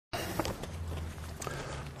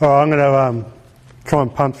All right, I'm going to try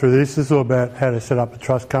and pump through this. This is all about how to set up a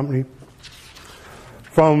trust company.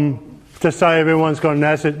 From, just say everyone's got an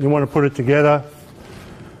asset and you want to put it together,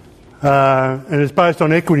 and it's based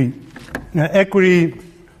on equity. Now, equity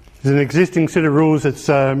is an existing set of rules that's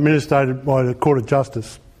administered by the Court of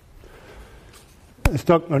Justice. It's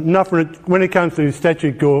not nothing. When it comes to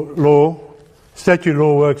statute law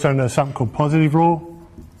works under something called positive law.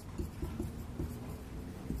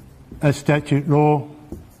 That's statute law.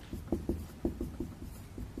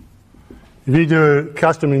 If you do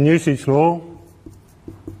custom and usage law,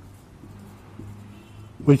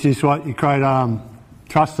 which is what you create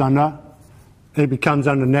trusts under, it becomes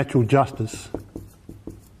under natural justice.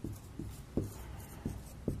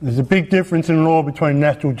 There's a big difference in law between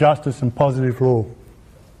natural justice and positive law.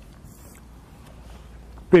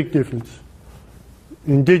 Big difference.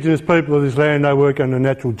 Indigenous people of this land, they work under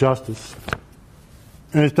natural justice.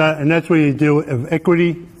 And that's where you deal with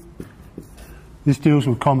equity. This deals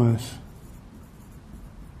with commerce.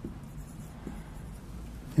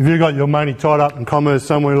 If you've got your money tied up in commerce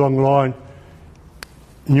somewhere along the line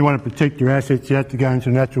and you want to protect your assets, you have to go into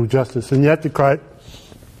natural justice. And you have to create,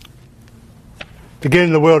 to get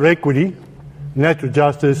in the world of equity, natural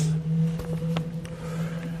justice,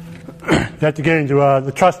 you have to get into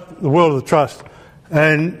the world of the trust.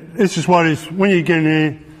 And this is what is, when you get in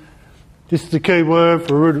here, this is the key word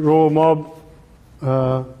for rooted raw mob,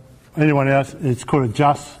 anyone else, it's called a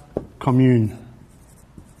just commune.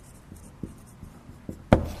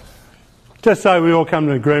 Just say we all come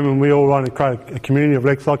to an agreement, we all want to create a community of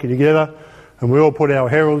Lexlocky together, and we all put our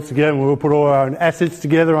heralds together, and we all put all our own assets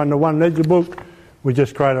together under one ledger book, we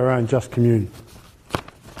just create our own just commune.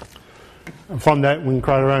 And from that, we can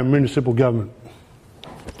create our own municipal government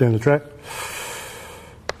down the track.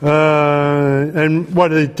 And what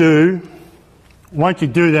do they do? Once you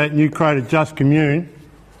do that and you create a just commune,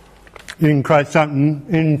 you can create something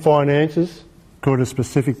in finances called a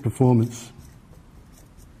specific performance.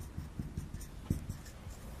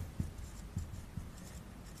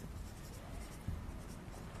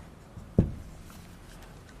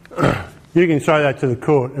 You can show that to the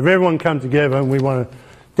court. If everyone comes together and we want to,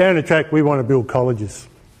 down the track, we want to build colleges.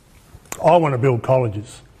 I want to build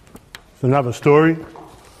colleges. It's another story.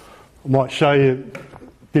 I might show you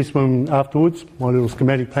this one afterwards, my little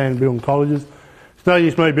schematic plan to build colleges. It's no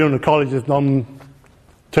use me building a college if I'm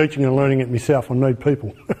teaching and learning it myself. I need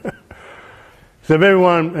people. So if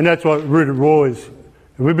everyone, and that's what rooted raw is.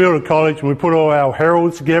 If we build a college and we put all our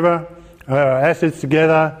heralds together, our assets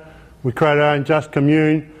together, we create our own just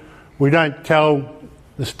commune. We don't tell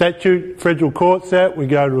the statute, federal courts that. We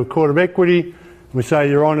go to a court of equity. We say,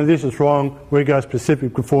 Your Honour, this is wrong. We go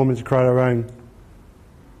specific performance to create our own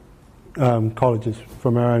colleges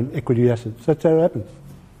from our own equity assets. That's how it happens.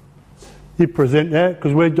 You present that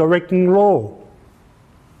because we're directing law.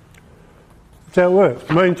 That's how it works.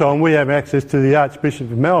 Meantime, we have access to the Archbishop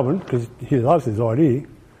of Melbourne, because he loves this idea,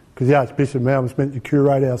 because the Archbishop of Melbourne's meant to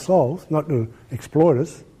curate our souls, not to exploit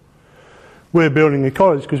us. We're building a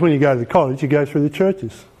college because when you go to the college, you go through the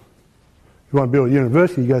churches. If you want to build a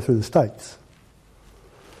university, you go through the states.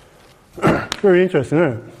 It's very interesting,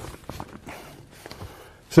 isn't it?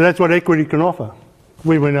 So that's what equity can offer.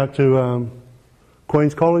 We went up to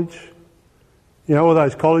Queen's College. You know, all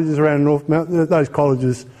those colleges around North Mountain, those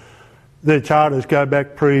colleges, their charters go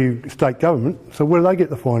back pre-state government. So where do they get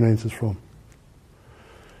the finances from?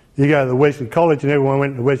 You go to the Wesley College and everyone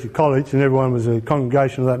went to Wesley College and everyone was a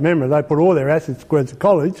congregation of that member. They put all their assets towards the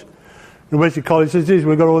college. And Wesley College says, geez,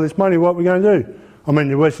 we've got all this money, what are we going to do? I mean,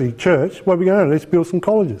 the Wesley Church, what are we going to do? Let's build some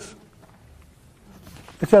colleges.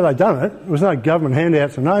 That's how they done it. There was no government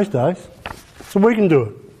handouts in those days. So we can do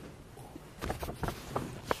it.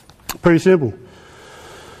 Pretty simple.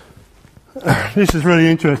 This is really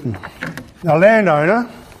interesting. A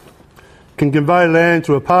landowner can convey land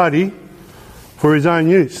to a party for his own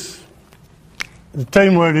use. The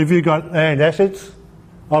teamwork, if you've got land assets,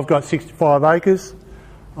 I've got 65 acres,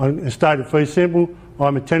 it's stated fee simple,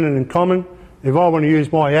 I'm a tenant in common. If I want to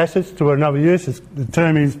use my assets to another use, the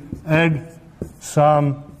term is ad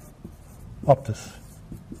sum optus.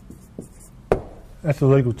 That's the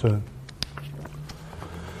legal term.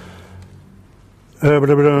 Ad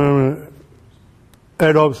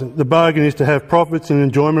opposite. The bargain is to have profits and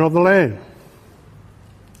enjoyment of the land.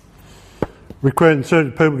 Requiring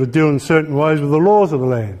certain people to deal in certain ways with the laws of the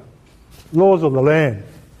land. Laws of the land.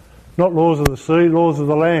 Not laws of the sea, laws of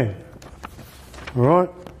the land. All right?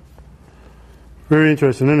 Very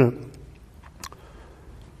interesting, isn't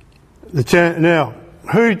it? Now,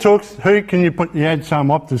 who can you put the ad sum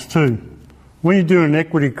optus to? When you do an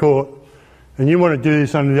equity court and you want to do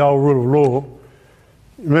this under the old rule of law,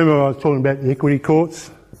 Remember I was talking about the equity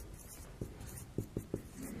courts?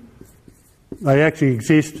 They actually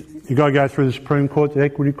exist. You've got to go through the Supreme Court, the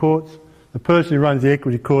equity courts. The person who runs the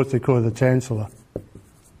equity courts, they call the Chancellor.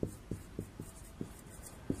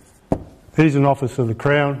 He's an office of the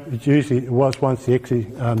Crown. It was once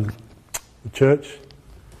the church.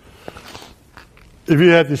 If you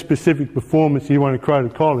have the specific performance, you want to create a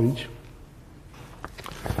college,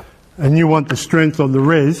 and you want the strength of the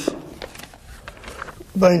res,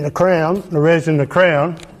 being the Crown, the res and the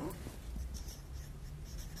Crown,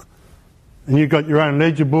 and you've got your own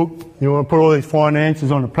ledger book, you want to put all these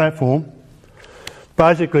finances on a platform.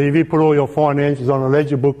 Basically, if you put all your finances on a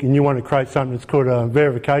ledger book and you want to create something that's called a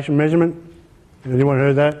verification measurement, anyone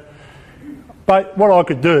heard that? But what I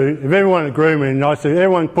could do, if everyone agreed with me and I said,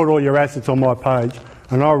 everyone put all your assets on my page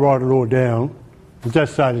and I write it all down, and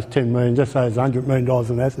just say there's 10 million, just say there's $100 million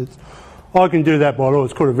in assets, I can do that by law.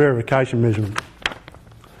 It's called a verification measurement.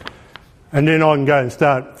 And then I can go and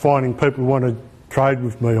start finding people who want to trade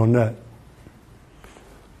with me on that.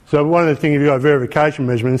 So one of the things, if you've got a verification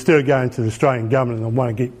measurement, instead of going to the Australian government and I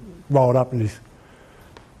want to get rolled up in this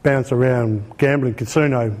bounce around gambling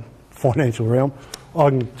casino financial realm, I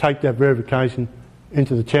can take that verification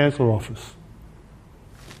into the Chancellor office.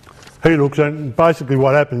 He looks at it, and basically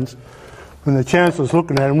what happens, when the Chancellor's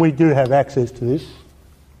looking at it, and we do have access to this,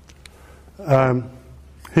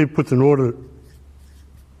 he puts an order,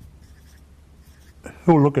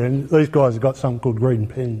 he'll look at it, and these guys have got something called green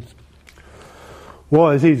pens.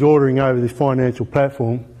 Why, as he's ordering over this financial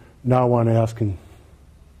platform, no one else can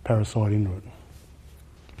parasite into it.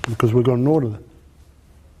 Because we've got an order there.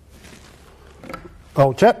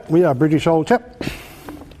 Old chap, we are British old chap.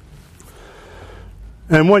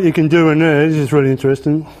 And what you can do in there, this is really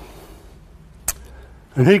interesting.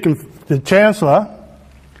 And the Chancellor,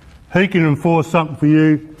 he can enforce something for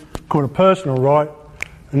you called a personal right,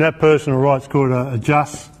 and that personal right's called a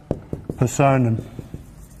jus personam.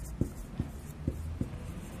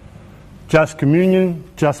 Just communion,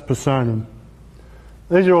 just personam.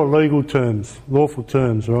 These are all legal terms, lawful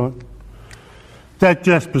terms, right? That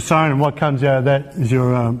just personam, what comes out of that is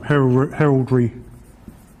your heraldry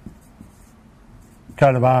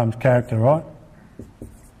coat of arms character, right?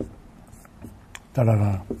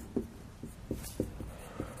 Da-da-da.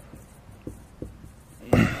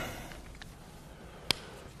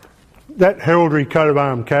 That heraldry coat of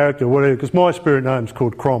arms character, whatever, because my spirit name's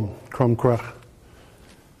called Crom Crach.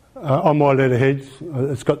 On my letterheads,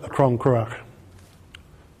 it's got the Crom Crach.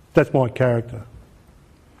 That's my character.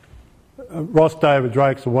 Ross David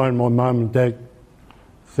Drake's the one my mum and dad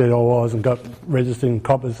said I was and got registered in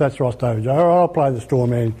coppers. That's Ross David Drake. I'll play the straw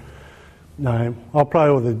man name. I'll play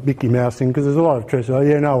all the Mickey Mouse thing because there's a lot of treasure. Oh,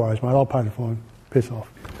 yeah, no worries, mate. I'll pay the fine. Piss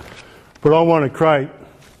off. But I want to create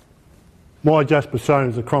my just persona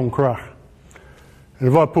as the Crom Crach. And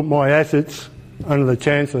if I put my assets under the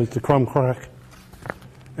Chancellor, it's the Crom Crach.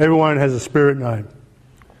 Everyone has a spirit name.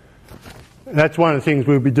 And that's one of the things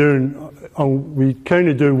we'll be doing. We're keen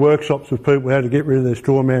to do workshops with people how to get rid of their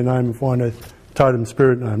straw man name and find a totem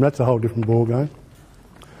spirit name. That's a whole different ball game.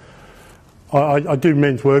 I do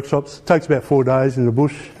men's workshops. It takes about 4 days in the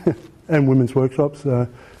bush and women's workshops.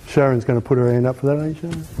 Sharon's going to put her hand up for that, ain't she?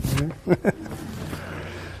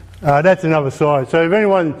 Yeah. That's another side. So if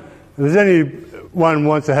there's anyone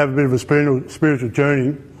wants to have a bit of a spiritual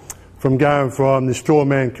journey from going from the straw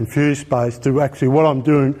man confused space to actually what I'm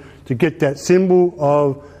doing to get that symbol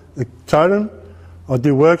of the totem, I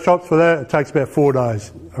do workshops for that. It takes about 4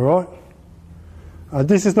 days, all right?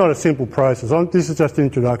 This is not a simple process. This is just an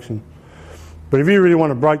introduction. But if you really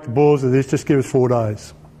want to break the balls of this, just give us 4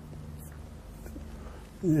 days.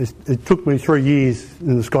 It took me 3 years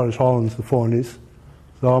in the Scottish Highlands to find this,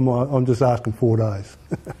 so I'm just asking 4 days.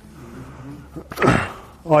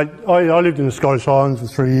 I lived in the Scottish Highlands for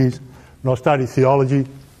 3 years, and I studied theology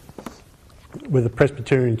with the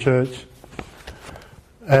Presbyterian Church.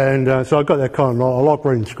 And so I got that kind of knowledge. I like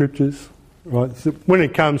reading scriptures. Right? So when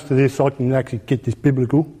it comes to this, I can actually get this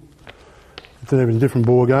biblical. It's an even different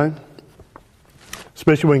ball game.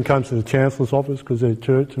 Especially when it comes to the Chancellor's office, because they're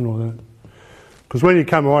church and all that. Because when it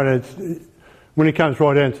comes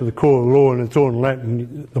right down to the core of the law and it's all in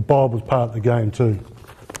Latin, the Bible's part of the game too.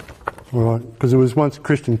 All right? Because it was once a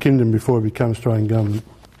Christian kingdom before it became Australian government.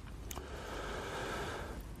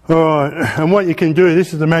 All right, and what you can do,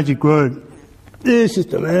 this is the magic word. This is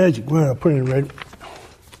the magic word. I'll put it in red.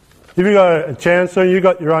 If you've got a Chancellor, you've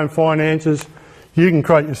got your own finances, you can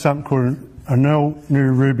create you something called a new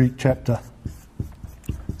Rubik chapter.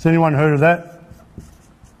 Has anyone heard of that?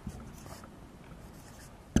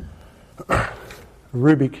 A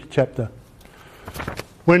Rubik chapter.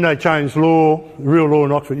 When they changed law, the real law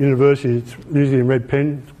in Oxford University, it's usually in red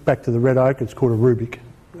pen, back to the red oak, it's called a rubric,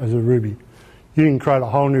 as a ruby. You can create a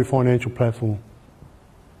whole new financial platform.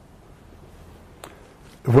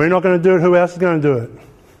 If we're not going to do it, who else is going to do it?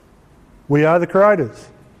 We are the creators.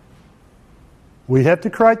 We have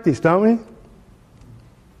to create this, don't we?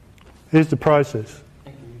 Here's the process.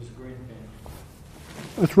 Thank you. Use a green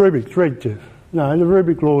pen. It's rubric, it's red, Jeff. No, the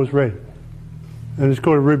rubric law is red. And it's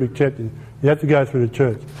called a rubric chapter. You have to go through the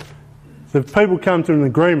church. So if people come to an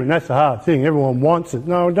agreement, that's the hard thing. Everyone wants it.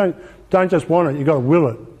 No, don't just want it, you've got to will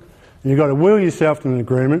it. And you've got to will yourself to an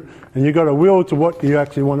agreement, and you've got to will to what you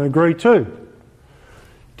actually want to agree to.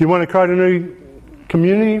 Do you want to create a new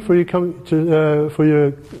community for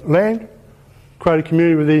your land? Create a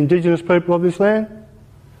community with the indigenous people of this land?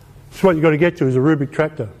 That's what you've got to get to, is a rubric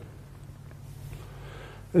tractor.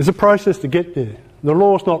 There's a process to get there. The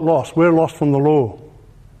law's not lost. We're lost from the law.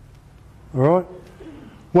 All right?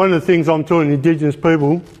 One of the things I'm telling indigenous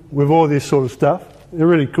people with all this sort of stuff, they're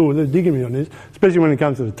really cool. They're digging me on this, especially when it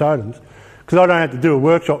comes to the totems. Because I don't have to do a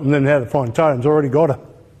workshop and then how to find totems. I already got them.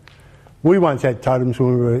 We once had totems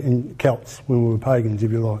when we were in Celts, when we were pagans,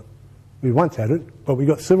 if you like. We once had it, but we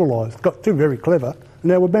got civilised, got too very clever, and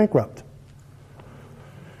now we're bankrupt.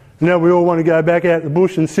 Now we all want to go back out the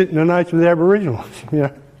bush and sit in the nature with the Aboriginals, you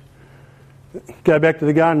know. Go back to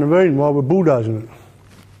the Garden of Eden while we're bulldozing it.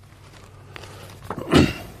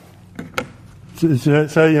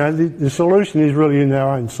 So you know, the solution is really in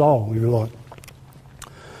our own soul, if you like.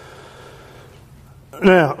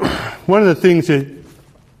 Now, one of the things that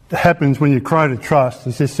happens when you create a trust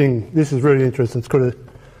is this thing. This is really interesting. It's called a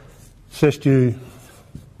statute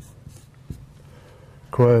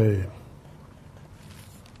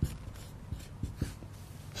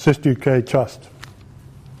trust.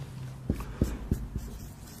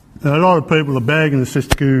 Now, a lot of people are bagging the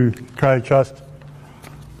statute trust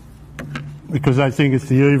because they think it's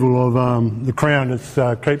the evil of the Crown that's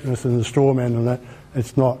keeping us in the straw man and that.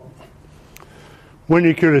 It's not. When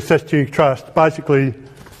you create a statute trust, basically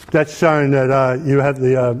that's showing that you have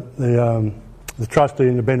the trustee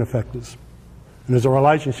and the benefactors. And there's a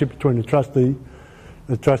relationship between the trustee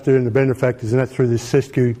and the benefactors, and that's through this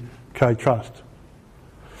statute trust.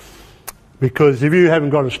 Because if you haven't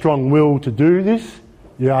got a strong will to do this,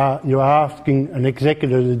 you're asking an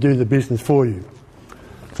executor to do the business for you.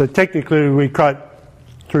 So technically we create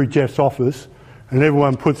through Jeff's office, and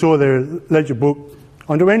everyone puts all their ledger book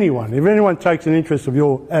onto anyone. If anyone takes an interest of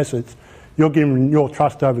your assets, you're giving your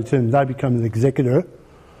trust over to them. They become the executor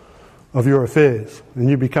of your affairs, and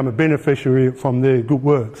you become a beneficiary from their good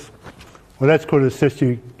works. Well, that's called a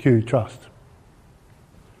statute trust,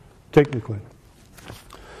 technically.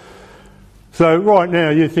 So right now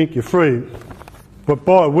you think you're free, but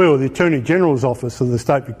by will, the Attorney General's Office of the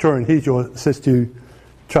State Victorian, he's your statute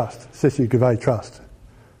trust, statute trust.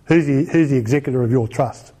 He's the executor of your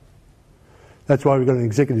trust. That's why we've got an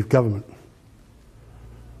executive government.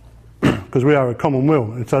 Because we are a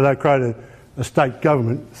Commonwealth, and so they created a state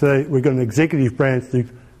government, so we've got an executive branch to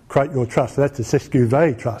create your trust. So that's the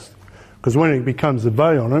statute trust. Because when it becomes the V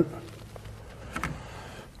on it,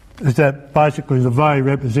 is that basically the V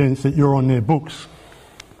represents that you're on their books.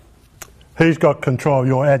 He's got control of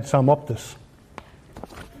your ad sum optus.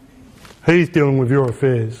 He's dealing with your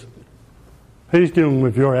affairs. He's dealing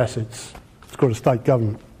with your assets. It's called a state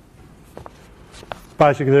government.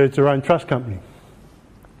 Basically, it's their own trust company.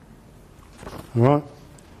 All right?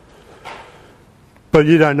 But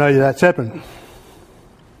you don't know that's happened.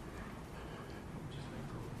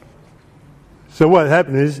 So what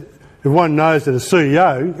happened is, if one knows that a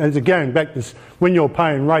CEO, and again back to when you're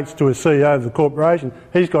paying rates to a CEO of the corporation,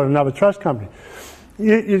 he's got another trust company.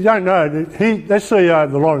 You don't know that that CEO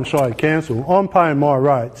of the Lawrence Shire Council, I'm paying my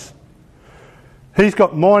rates. He's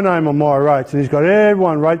got my name on my rates, and he's got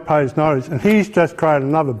everyone ratepayers notice, and he's just created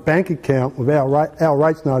another bank account with our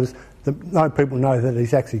rates notice that no people know that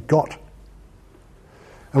he's actually got.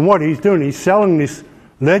 And what he's doing, he's selling this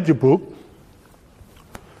ledger book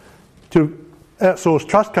to outsourced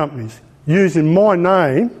trust companies using my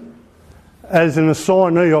name as an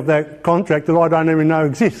assignee of that contract that I don't even know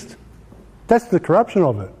exists. That's the corruption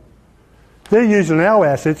of it. They're using our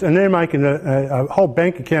assets and they're making a whole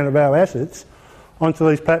bank account of our assets onto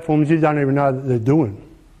these platforms you don't even know that they're doing.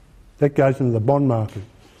 That goes into the bond market.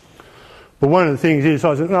 But one of the things is,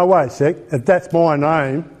 I said, no, wait a sec, if that's my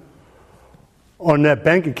name on that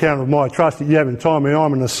bank account of my trust that you haven't told me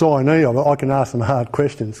I'm an assignee of it, I can ask them hard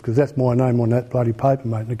questions because that's my name on that bloody paper,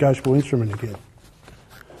 mate. Negotiable instrument again.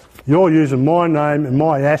 You're using my name and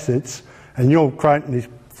my assets and you're creating these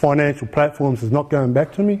financial platforms that's not going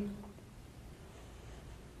back to me.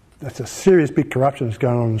 That's a serious big corruption that's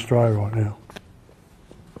going on in Australia right now.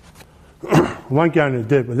 I won't go into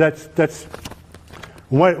depth, but that's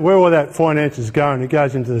where all that finance is going. It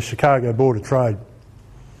goes into the Chicago Board of Trade.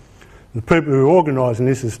 The people who are organising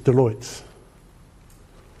this is Deloitte's,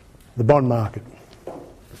 the bond market.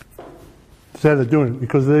 That's how they're doing it,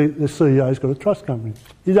 because the CEO's got a trust company.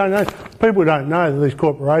 You don't know. People don't know that these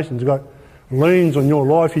corporations have got liens on your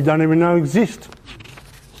life you don't even know exist.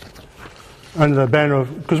 Under the banner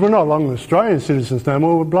of, because we're no longer Australian citizens no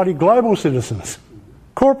more, we're bloody global citizens,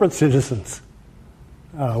 corporate citizens.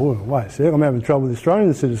 Oh, well, wait a sec, I'm having trouble with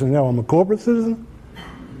Australian citizens, now I'm a corporate citizen?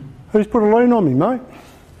 Who's put a lien on me, mate?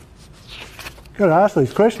 You've got to ask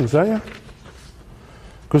these questions, don't you?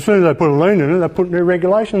 Because as soon as they put a lien in it, they're putting their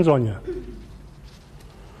regulations on you.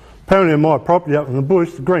 Apparently on my property up in the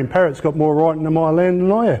bush, the green parrot's got more right in my land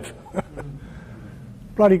than I have.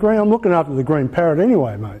 Bloody green, I'm looking after the green parrot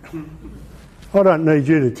anyway, mate. I don't need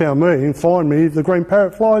you to tell me and find me if the green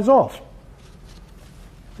parrot flies off.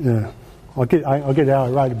 Yeah, I get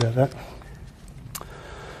irate about that.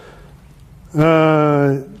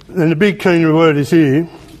 And the big key word is here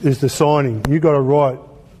is the signing. You've got to write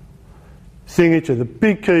signature. The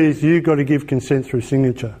big key is you've got to give consent through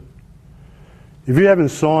signature. If you haven't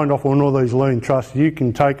signed off on all these lien trusts, you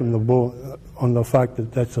can take them the ball on the fact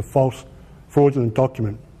that that's a false, fraudulent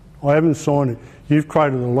document. I haven't signed it. You've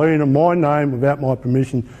created a lien in my name without my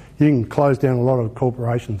permission. You can close down a lot of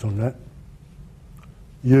corporations on that.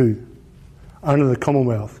 You, under the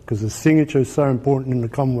Commonwealth, because the signature is so important in the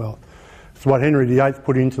Commonwealth. It's what Henry VIII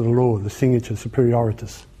put into the law, the signature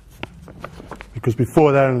superioritas. Because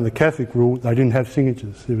before that, under the Catholic rule, they didn't have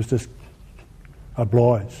signatures. It was just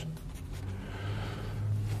obliged.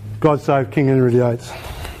 God save King Henry VIII.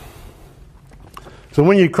 So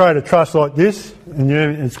when you create a trust like this, and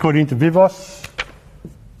it's called inter vivos,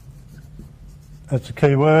 that's a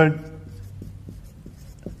key word.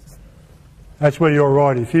 That's where you're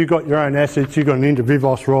right. If you've got your own assets, you've got an inter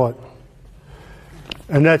vivos right.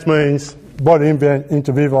 And that means, what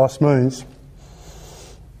inter vivos means,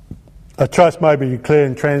 a trust may be declared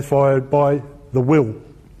and transferred by the will.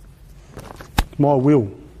 It's my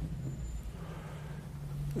will.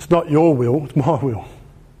 It's not your will, it's my will.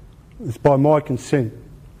 It's by my consent.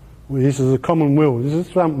 This is a common will. This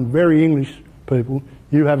is something very English, people.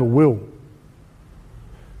 You have a will.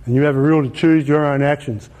 And you have a will to choose your own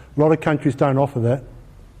actions. A lot of countries don't offer that.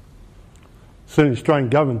 Certainly the Australian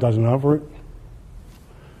government doesn't offer it.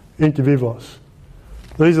 Inter vivos.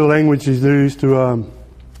 These are languages used to...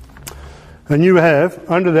 and you have,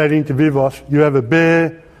 under that inter vivos, you have a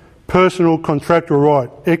bare personal contractual right.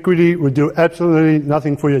 Equity would do absolutely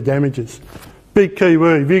nothing for your damages. Big key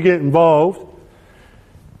word. If you get involved,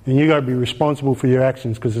 then you've got to be responsible for your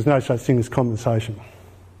actions, because there's no such thing as compensation.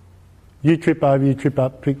 You trip over, you trip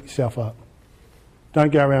up, pick yourself up. Don't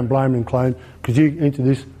go around blaming and claiming, because you enter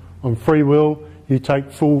this on free will, you take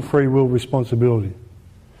full free will responsibility.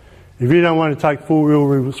 If you don't want to take full will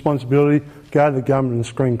responsibility, go to the government and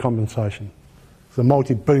screen compensation. It's a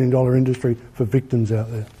multi-billion-dollar industry for victims out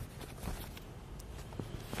there.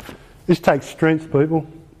 This takes strength, people.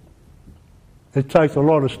 It takes a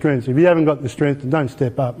lot of strength. If you haven't got the strength, then don't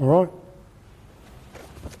step up, all right?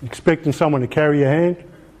 Expecting someone to carry your hand,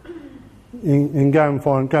 and go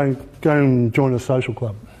and join a social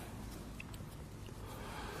club.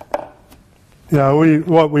 You know,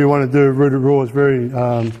 what we want to do at Rooted Raw is very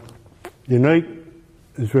unique,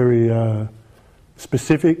 it's very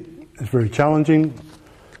specific, it's very challenging,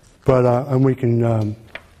 but and we can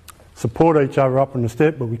support each other up on the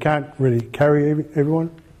step, but we can't really carry everyone.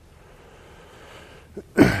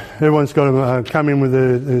 Everyone's got to come in with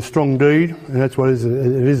a strong deed, and that's what it is. It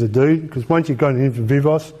is a deed, because once you've got an inter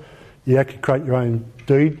vivos, you actually create your own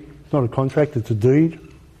deed. It's not a contract, it's a deed.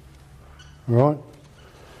 All right?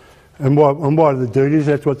 And what the deed is,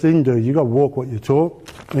 that's what's in deed. You've got to walk what you talk,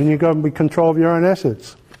 and you've got to be in control of your own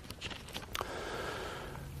assets.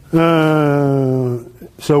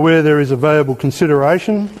 So where there is available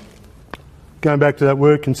consideration, going back to that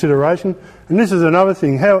word consideration, and this is another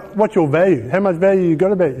thing, what's your value? How much value you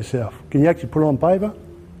got about yourself? Can you actually put it on paper?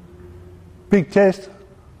 Big test.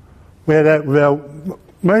 We had that with our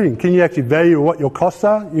meeting. Can you actually value what your costs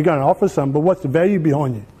are? You're going to offer some, but what's the value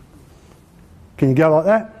behind you? Can you go like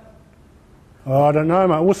that? Oh, I don't know,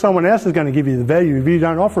 mate. Well, someone else is going to give you the value if you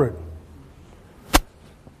don't offer it.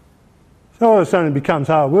 So all of a sudden it becomes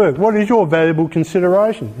hard work. What is your valuable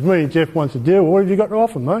consideration? If me and Jeff wants a deal, what have you got to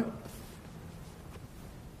offer, mate?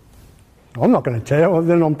 I'm not going to tell you,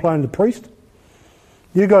 then I'm playing the priest.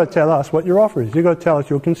 You've got to tell us what your offer is. You've got to tell us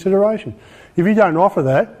your consideration. If you don't offer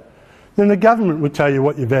that, then the government would tell you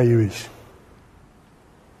what your value is.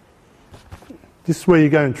 This is where you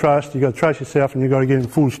go and trust. You've got to trust yourself and you've got to get in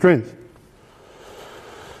full strength.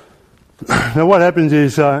 Now what happens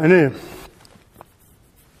is, and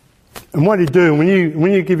what you do,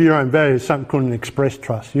 when you give your own value, it's something called an express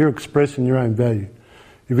trust. You're expressing your own value.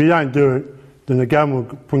 If you don't do it, then the government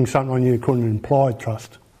will bring something on you called an implied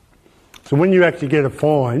trust. So when you actually get a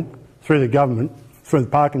fine through the government, through the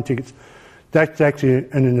parking tickets, that's actually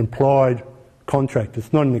an implied contract.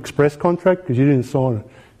 It's not an express contract because you didn't sign it.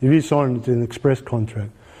 If you sign it, it's an express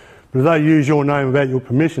contract. But if they use your name without your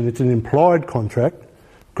permission, it's an implied contract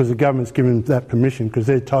because the government's given that permission because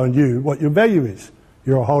they're telling you what your value is.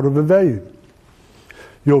 You're a holder of a value.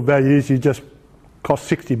 Your value is you just cost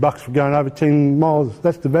 $60 for going over 10 miles.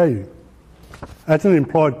 That's the value. That's an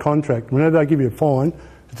implied contract. Whenever they give you a fine,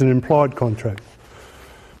 it's an implied contract.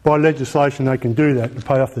 By legislation, they can do that to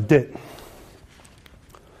pay off the debt.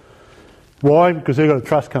 Why? Because they've got a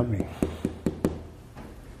trust company.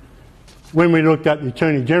 When we looked at the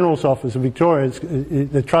Attorney General's office of Victoria,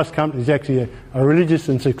 the trust company is actually a religious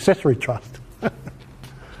and successory trust.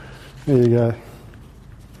 There you go.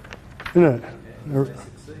 Isn't it? Yeah, they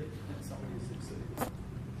succeed. Somebody succeeds.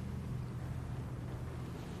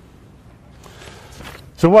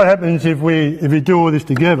 So what happens if we do all this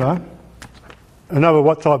together? Another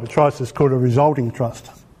what type of trust is called a resulting trust.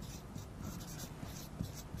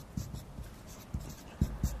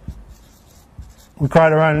 We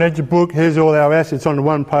create our own ledger book. Here's all our assets on the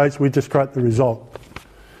one page. We just create the result.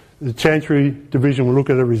 The Chancery Division will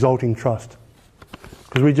look at a resulting trust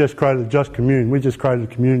because we just created a just commune. We just created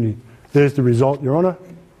a community. There's the result, Your Honour.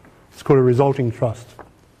 It's called a resulting trust.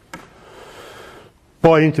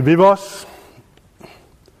 By inter vivos,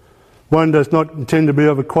 one does not intend to be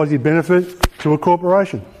of a quasi-benefit to a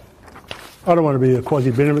corporation. I don't want to be a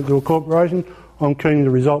quasi-benefit to a corporation. I'm keen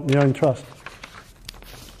to result in my own trust.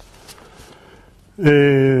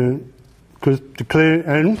 Because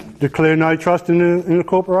declare no trust in a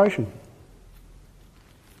corporation.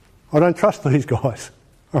 I don't trust these guys.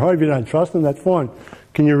 All right, if you don't trust them, that's fine.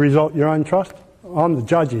 Can you result your own trust? I'm the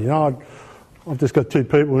judge here. I've just got two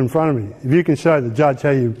people in front of me. If you can show the judge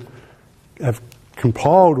how you have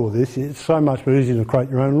compiled all this, it's so much easier to create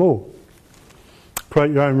your own law.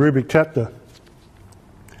 Create your own rubric chapter.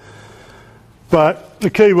 But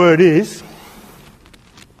the key word is,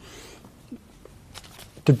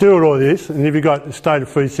 to do all this, and if you've got the state of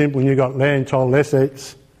fee simple and you've got land, title,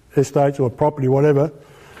 assets, estates or property, whatever,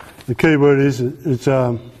 the key word is it's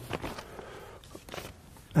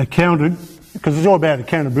accounted, because it's all about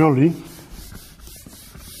accountability.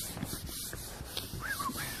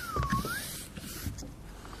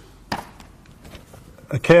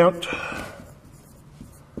 Account,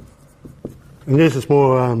 and this is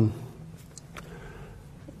more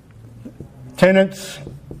tenants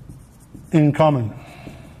in common.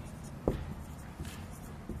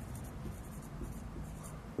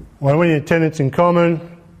 Well, when you're tenants in common,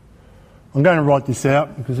 I'm going to write this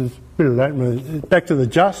out because there's a bit of that. Back to the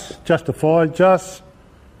justified,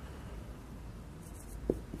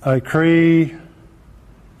 accree,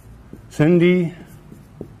 sendi,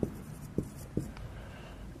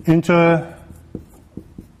 inter,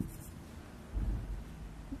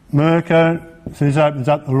 merca, so this opens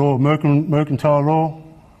up the law, mercantile law,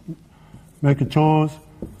 mercators,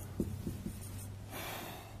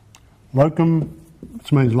 locum,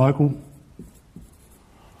 which means local,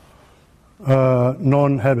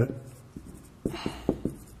 non-habit.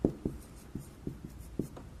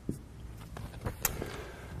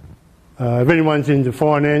 If anyone's into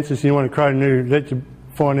finances and you want to create a new ledger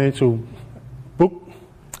financial book,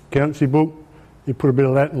 accountancy book, you put a bit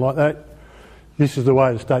of Latin like that. This is the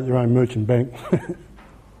way to start your own merchant bank.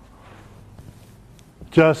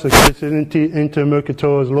 Just accrescenti inter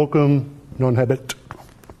mercators locum non-habit.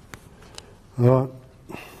 All right.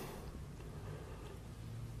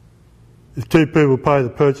 If two people pay the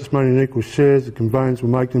purchase money in equal shares, the conveyance will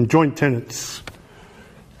make them joint tenants.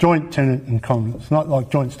 Joint tenant in common. It's not like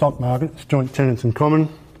joint stock market, it's joint tenants in common.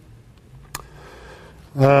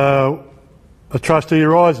 A trustee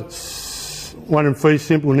arises. One in fee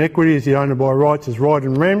simple and equity is the owner by rights is right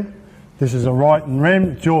and rem. This is a right and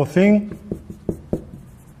rem, it's your thing.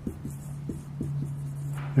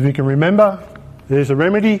 If you can remember, there's a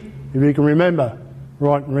remedy. If you can remember,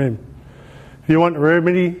 right and rem. If you want a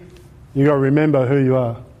remedy, you've got to remember who you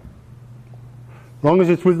are. As long as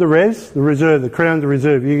it's with the res, the reserve, the Crown's the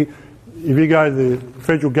reserve. If you go to the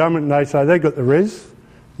federal government and they say they've got the res,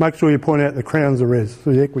 make sure you point out the Crown's the res,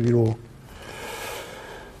 for the equity law. Did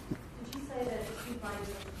you say that two parties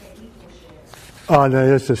have to pay equal shares? Oh no,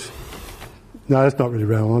 that's not really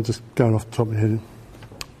relevant. I'm just going off the top of my head.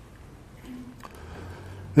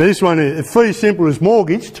 Now this one, if fee simple is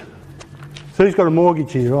mortgaged, so he's got a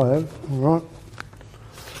mortgage here, I have, all right.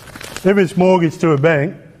 If it's mortgaged to a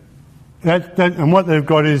bank, and what they've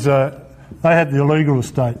got is they have the illegal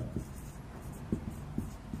estate.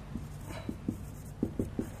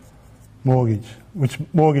 Mortgage, which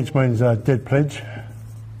mortgage means dead pledge.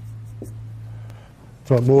 It's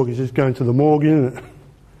like mortgage, it's going to the morgue, isn't it?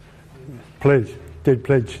 Pledge, dead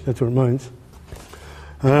pledge, that's what it means.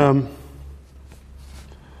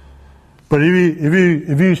 But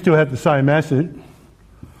if you still have the same asset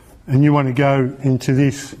and you want to go into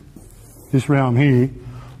this realm here,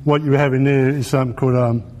 what you have in there is something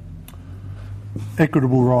called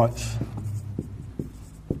equitable rights.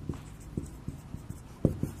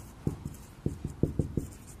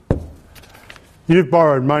 You've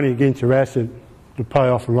borrowed money against your asset to pay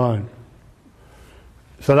off a loan.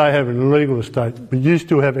 So they have an illegal estate, but you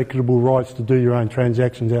still have equitable rights to do your own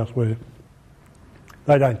transactions elsewhere.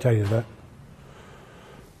 They don't tell you that.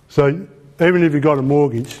 So even if you've got a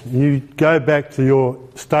mortgage, you go back to your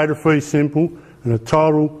state of fee simple and a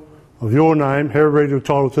title of your name, hereditary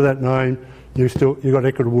title to that name, you've got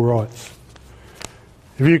equitable rights.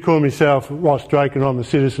 If you call myself Ross Drake and I'm a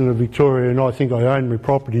citizen of Victoria and I think I own my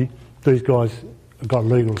property, these guys have got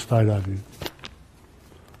legal estate over you.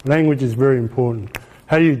 Language is very important.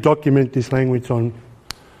 How you document this language on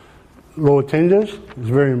law tenders is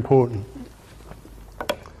very important.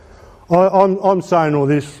 I'm saying all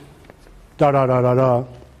this, I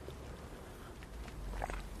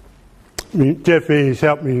mean, Jeff here has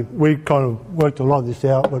helped me. We kind of worked a lot of this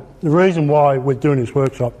out, but the reason why we're doing this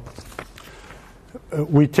workshop,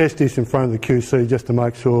 we test this in front of the QC just to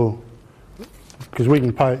make sure, because we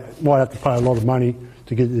can might have to pay a lot of money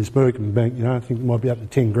to get to this Birkenhead bank, you know, I think it might be up to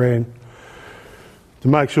 10 grand, to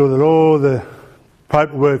make sure that all the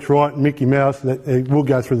paperwork's right and Mickey Mouse, that it will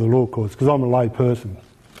go through the law courts, because I'm a lay person.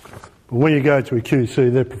 But when you go to a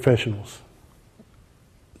QC, they're professionals.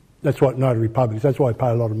 That's what notary publics, that's why I pay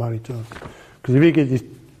a lot of money to them. Because if you get this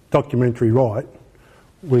documentary right,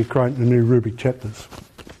 we're creating the new Rubik chapters.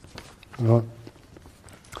 Right?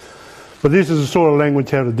 But this is the sort of language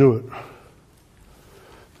how to do it.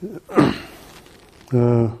 Ross,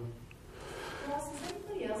 is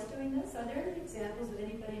anybody else doing this? Are there any examples of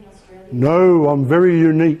anybody in Australia? No, I'm very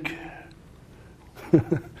unique.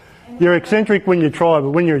 You're eccentric when you try,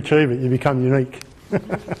 but when you achieve it, you become unique.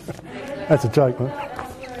 That's a joke, mate.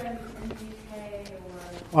 Elsewhere in the UK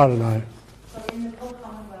or... I don't know. So in the whole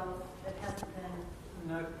Commonwealth, that hasn't been...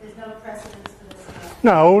 No. There's no precedence for this yet?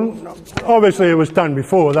 No, obviously it was done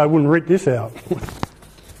before. They wouldn't rip this out. So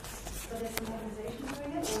there's some organisations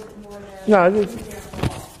doing it, or is it more No,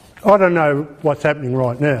 I don't know what's happening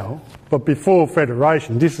right now, but before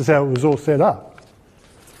Federation, this is how it was all set up.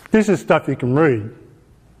 This is stuff you can read.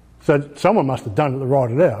 So someone must have done it to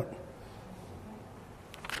write it out.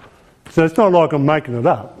 So it's not like I'm making it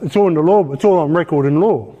up. It's all in the law. It's all on record in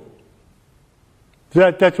law.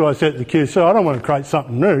 So that's why I said to the QC, I don't want to create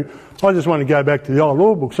something new. I just want to go back to the old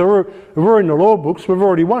law books. So if we're in the law books, we've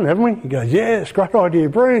already won, haven't we? He goes, yes, great idea,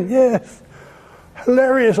 brilliant, yes.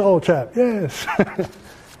 Hilarious old chap, yes.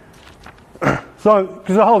 So,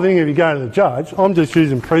 because the whole thing, if you go to the judge, I'm just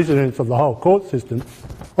using precedents of the whole court system.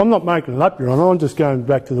 I'm not making it up, Your Honour. I'm just going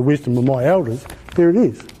back to the wisdom of my elders. Here it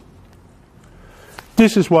is.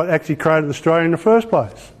 This is what actually created Australia in the first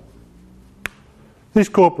place. This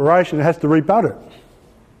corporation has to rebut it.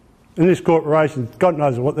 And this corporation, God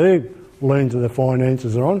knows what their liens of their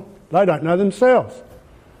finances are on. They don't know themselves.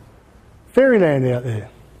 Fairyland out there.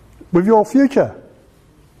 With your future.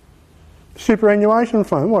 Superannuation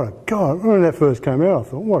fund. What a God. When that first came out, I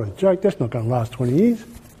thought, what a joke. That's not going to last 20 years.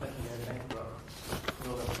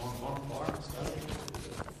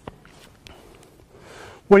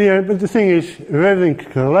 Well, yeah, but the thing is, if everything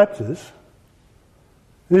collapses,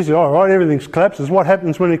 this is all right, everything collapses. What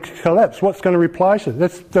happens when it collapses? What's going to replace it?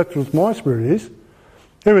 That's what my spirit is.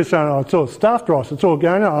 Everyone's saying, oh, it's all staff dross, it's all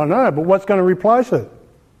going out. I know, but what's going to replace it?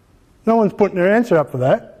 No one's putting their answer up for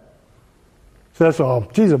that. So that's, oh,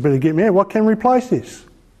 geez, I better get me out. What can replace this?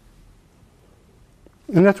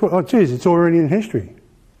 And that's what, oh, geez, it's already in history.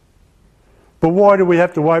 But why do we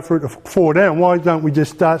have to wait for it to fall down? Why don't we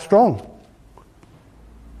just start strong?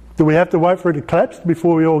 Do we have to wait for it to collapse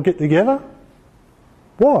before we all get together?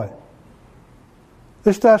 Why?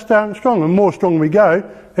 Let's start starting strong. And the more strong we go,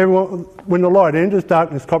 everyone, when the light enters,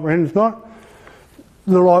 darkness comprehends not,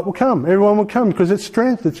 the light will come. Everyone will come because it's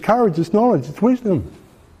strength, it's courage, it's knowledge, it's wisdom.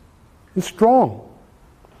 It's strong.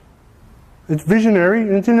 It's visionary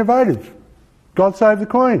and it's innovative. God save the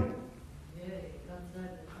Queen.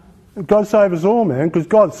 God save us all, man, because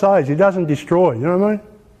God saves. He doesn't destroy, you know what I mean?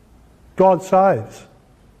 God saves.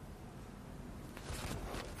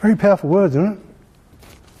 Very powerful words, isn't it?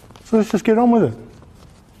 So let's just get on with it.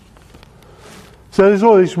 So there's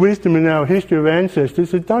all this wisdom in our history of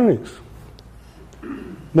ancestors who've done this. The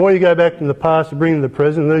more you go back in the past to bring to the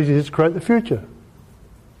present, the easier it is to create the future.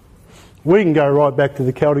 We can go right back to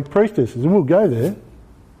the Celtic priestesses, and we'll go there.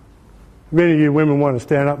 If any of you women want to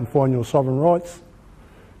stand up and find your sovereign rights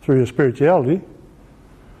through your spirituality,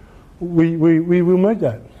 we will meet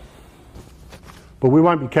that. But we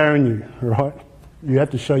won't be carrying you, right? You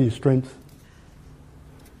have to show your strength.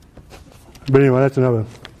 But anyway, that's another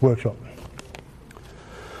workshop.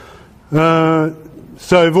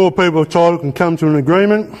 So if all people of title can come to an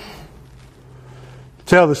agreement,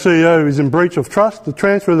 tell the CEO is in breach of trust, the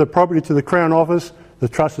transfer of the property to the Crown Office, the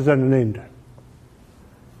trust is at an end.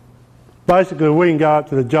 Basically, we can go up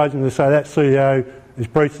to the judge and say that CEO has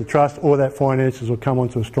breached the trust, or that finances will come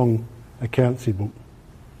onto a strong accountancy book.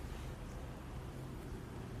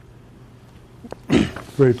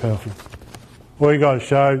 Very powerful. All you got to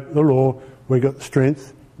show the law, we've got the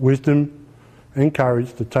strength, wisdom and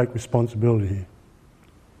courage to take responsibility here.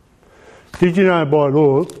 Did you know by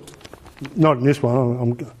law, not in this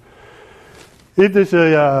one, if there's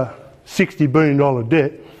a $60 billion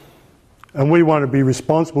debt and we want to be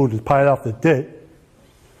responsible to pay off the debt,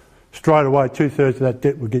 straight away 2/3 of that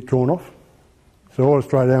debt would get drawn off. So all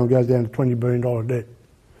Australia goes down to $20 billion debt.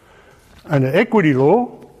 And the equity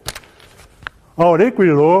law, now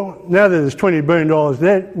that there's $20 billion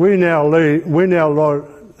debt, we now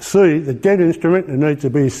see the debt instrument, there needs to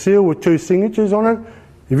be a seal with 2 signatures on it.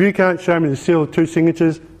 If you can't show me the seal with 2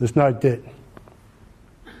 signatures, there's no debt.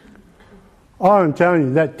 I'm telling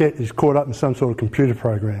you, that debt is caught up in some sort of computer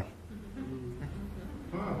program.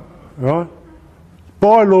 Right?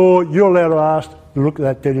 By law, you're allowed to ask to look at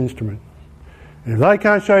that debt instrument. And if they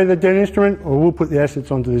can't show you the debt instrument, well, we'll put the assets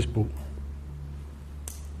onto this book.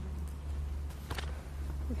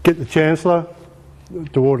 Get the Chancellor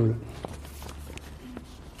to order it.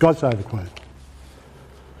 God save the Queen.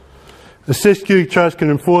 The Siskiyou Trust can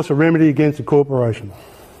enforce a remedy against a corporation.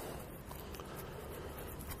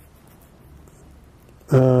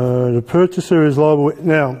 The purchaser is liable.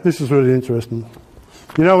 Now, this is really interesting.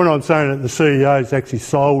 You know when I'm saying that the CEO has actually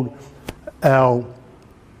sold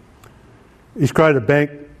he's created a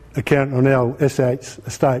bank account on our estates.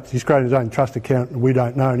 He's created his own trust account and we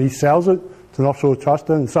don't know, and he sells it to an offshore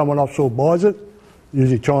truster and someone offshore buys it,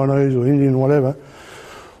 usually Chinese or Indian or whatever.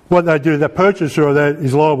 What they do, the purchaser of that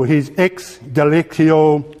is liable. He's ex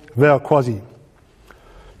delictio vel quasi.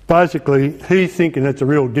 Basically, he's thinking it's a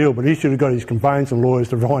real deal, but he should have got his conveyancing lawyers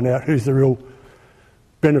to find out who's the real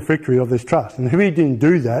beneficiary of this trust. And if he didn't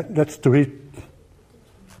do that, that's to his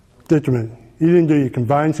detriment. You didn't do your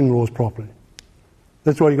conveyancing laws properly.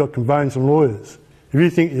 That's why you got conveyancing lawyers. If you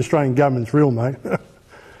think the Australian government's real, mate,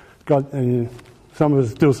 God, and some of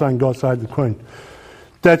us are still saying God save the Queen.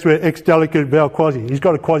 That's where ex delicate vel quasi. He's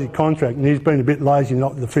got a quasi contract and he's been a bit lazy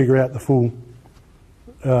not to figure out the full,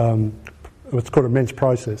 what's called a men's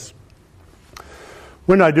process.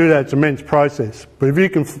 When they do that, it's a men's process. But if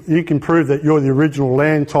you can prove that you're the original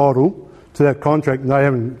land title to that contract and they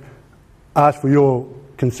haven't asked for your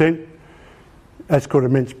consent, that's called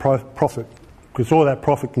immense profit. Because all that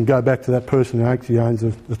profit can go back to that person who actually owns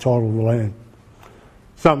the title of the land.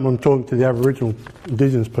 Something I'm talking to the Aboriginal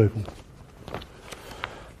Indigenous people.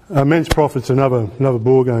 Immense profit's another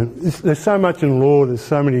ball game. There's so much in law, there's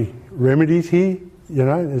so many remedies here, you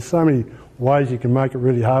know, there's so many ways you can make it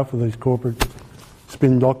really hard for these corporate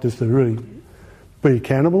spin doctors to really be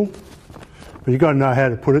accountable. But you've got to know how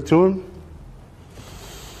to put it to them.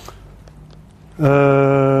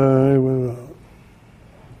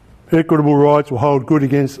 Equitable rights will hold good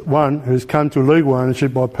against one who has come to legal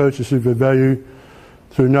ownership by purchase of their value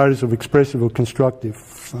through notice of expressive or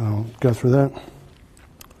constructive. I'll go through that.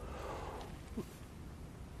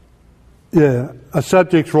 Yeah, a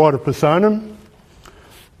subject's right of personam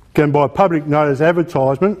can by public notice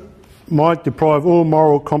advertisement might deprive all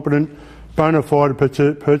moral competent bona fide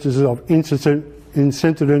purchasers of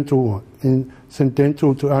incidental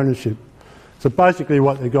to ownership. So basically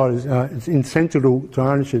what they got is it's incidental to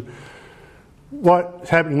ownership. What's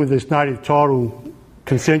happening with this native title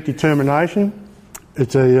consent determination,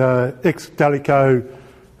 it's a ex delico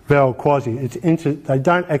vel quasi. They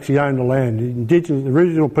don't actually own the land. The indigenous, the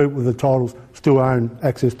original people with the titles still own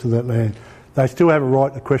access to that land. They still have a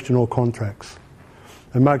right to question all contracts.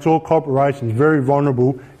 It makes all corporations very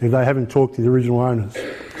vulnerable if they haven't talked to the original owners.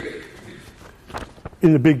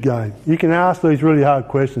 In the big game, you can ask these really hard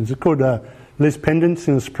questions. It's called list pendants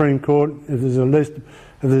in the Supreme Court. If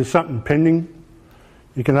there's something pending,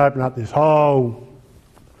 you can open up this whole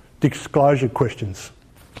disclosure questions.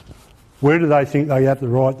 Where do they think they have the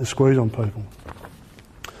right to squeeze on people?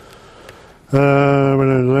 If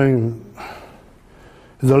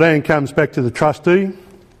the land comes back to the trustee,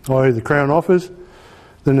 i.e. the Crown Office,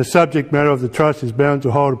 then the subject matter of the trust is bound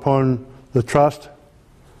to hold upon the trust.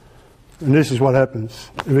 And this is what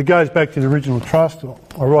happens. If it goes back to the original trust,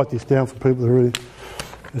 I'll write this down for people to read.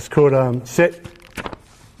 It's called set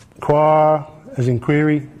quare, as in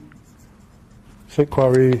query. Set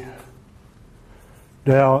query,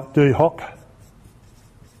 thou do hoc,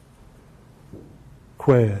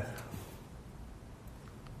 quare.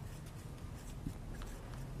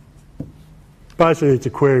 Basically, it's a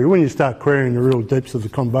query. When you start querying the real depths of the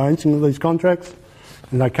conveyancing of these contracts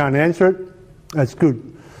and they can't answer it, that's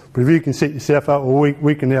good. But if you can set yourself up, well,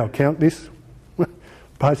 we can now count this,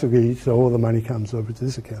 basically, so all the money comes over to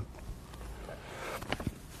this account.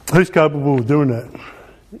 Who's capable of doing that?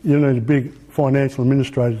 You need a big financial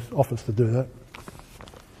administrator's office to do that.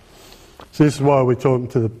 So this is why we're talking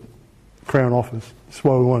to the Crown Office. This is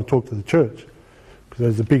why we want to talk to the church, because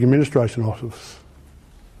there's a big administration office.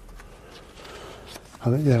 I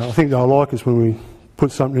think they'll like us when we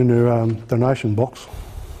put something in their donation box.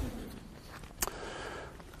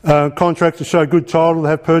 Contracts to show good title,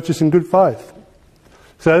 have purchased in good faith.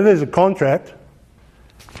 So if there's a contract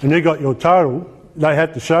and they got your title, they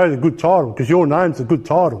have to show the good title because your name's a good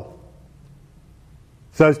title.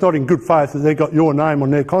 So it's not in good faith that they got your name on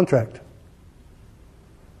their contract.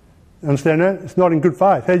 Understand that? It's not in good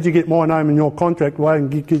faith. How did you get my name in your contract where I can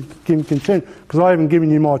give consent? Because I haven't given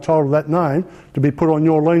you my title, that name, to be put on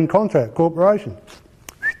your lien contract, corporation.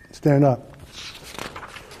 Stand up.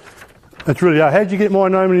 It's really hard. How did you get my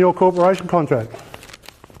name in your corporation contract?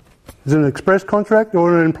 Is it an express contract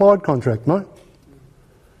or an implied contract, mate?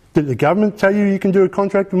 Did the government tell you can do a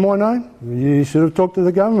contract with my name? You should have talked to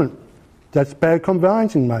the government. That's bad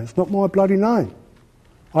conveyancing, mate. It's not my bloody name.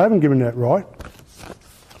 I haven't given that right.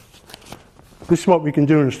 This is what we can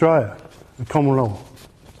do in Australia, the common law.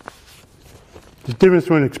 The difference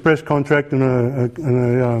between an express contract and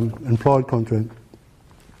an implied contract.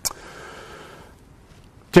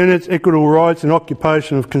 Tenant's equitable rights and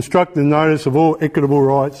occupation of constructive notice of all equitable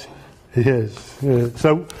rights he has. Yeah.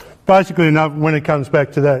 So basically, when it comes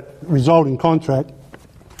back to that resulting contract,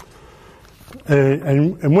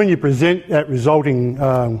 and when you present that resulting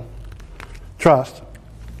trust,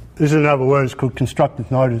 this is another word, it's called constructive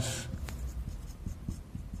notice.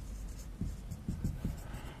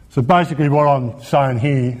 So basically what I'm saying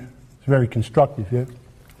here is very constructive, yeah?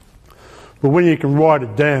 But when you can write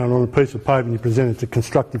it down on a piece of paper and you present it to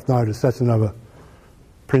constructive notice, that's another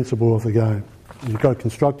principle of the game. You've got to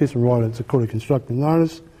construct this and write it, it's called a constructive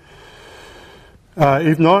notice.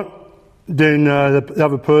 If not, then the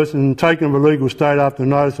other person taken of a legal state after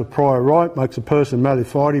notice of prior right makes a person mala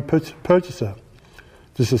fide purchaser.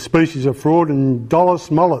 This is a species of fraud, and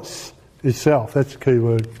dolus mollis itself, that's the key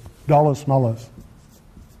word, dolus mollis.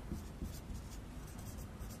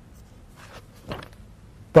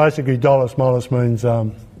 Basically, dolus mollis means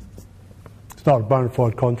it's not a bona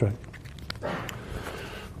fide contract.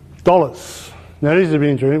 Dollars. Now, this is a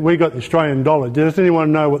bit interesting. We got the Australian dollar. Does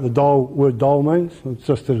anyone know what the word doll means? It's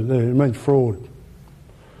just there. It means fraud.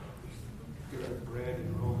 Bread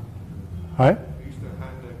in Rome. Hey? We used to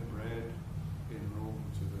hand out bread in Rome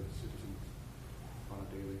to the citizens on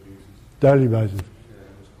a daily basis. Daily basis. Yeah,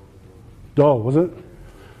 it was called a Doll, was it?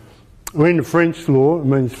 Well, in the French law, it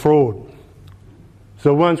means fraud.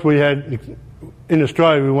 So once we had, in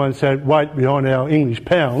Australia, we once had weight behind our English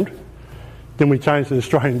pound, then we changed to the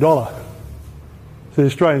Australian dollar. So the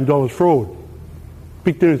Australian dollar is fraud.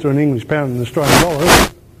 Big difference between an English pound and an Australian dollar, isn't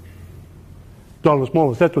it? Dollars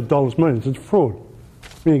mollis, that's what dollars means, it's fraud.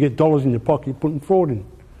 When you get dollars in your pocket, you're putting fraud in.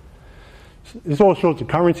 There's all sorts of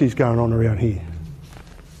currencies going on around here.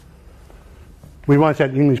 We once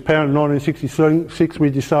had the English pound in 1966, we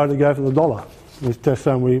decided to go for the dollar. It's just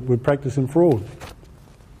saying we're practicing fraud.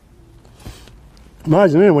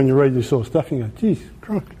 Amazing, isn't it, when you read this sort of stuff, you go, geez,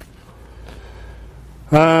 crunk.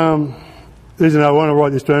 There's another one, I'll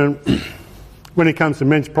write this down. When it comes to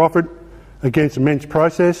immense profit against immense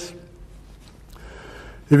process,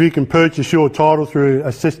 if you can purchase your title through a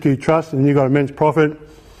sescu trust and you've got immense profit,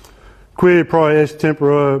 quia prior est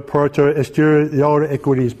tempora prior est jure, the older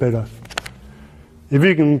equity is better. If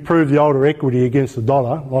you can prove the older equity against the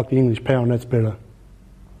dollar, like the English pound, that's better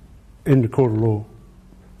in the court of law.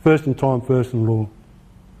 First in time, first in law.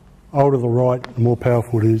 Older the right, the more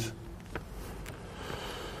powerful it is.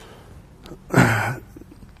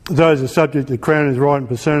 Those are subject to the Crown is right and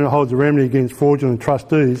persona holds a remedy against fraudulent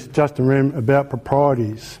trustees, just a rem about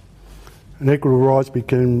proprieties. And equitable rights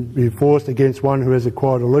can be enforced against one who has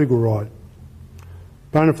acquired a legal right.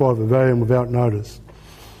 bona fide for value and without notice.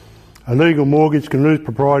 A legal mortgage can lose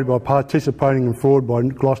propriety by participating in fraud by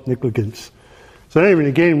gross negligence. So even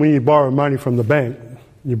again, when you borrow money from the bank,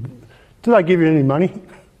 do they give you any money?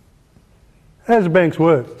 How does the banks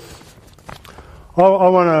work? I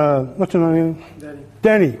want to, what's your name?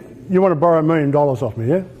 Danny, you want to borrow $1 million off me,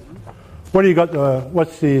 yeah? What do you got,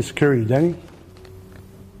 what's the security, Danny?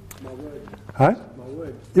 My word. Huh? My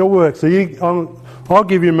word. Your work. So I'll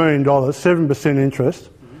give you $1 million, 7% interest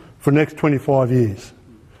for the next 25 years.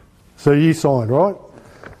 So you signed, right?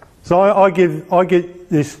 So I get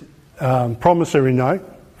this promissory note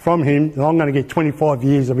from him that I'm going to get 25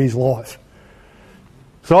 years of his life.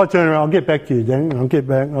 So I turn around, I'll get back to you, Danny, and I'll get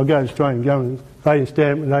back, and I'll go to Australian government, they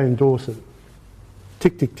stamp and they endorse it.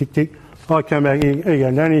 Tick, tick, tick, tick. I come back, here you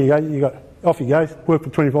go, Danny, you got, off you go, work for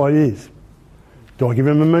 25 years. Do I give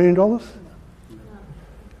him $1 million? No.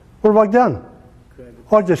 What have I done?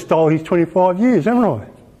 I just stole his 25 years, haven't I?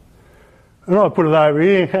 And I put it over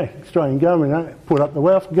here, hey, Australian government, put up the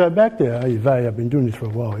wealth and go back there. Oh, you value, I've been doing this for a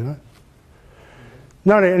while, you know.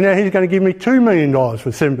 No, now he's going to give me $2 million for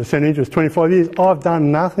 7% interest, 25 years. I've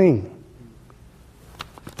done nothing.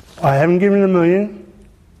 I haven't given him $1 million.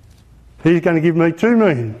 He's going to give me $2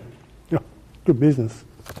 million. Oh, good business.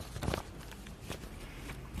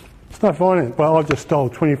 It's not finance, but I've just stole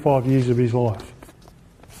 25 years of his life.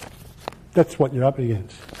 That's what you're up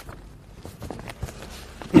against.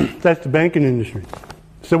 That's the banking industry.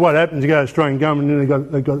 So what happens? You go to Australian government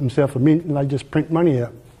and they got themselves a mint and they just print money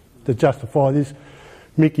out to justify this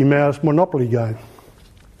Mickey Mouse monopoly game.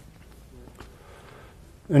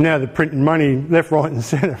 And now they're printing money left, right and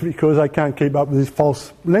centre because they can't keep up with this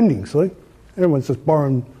false lending, see? Everyone's just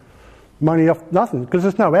borrowing money off nothing because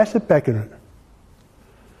there's no asset backing it.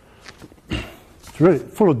 It's really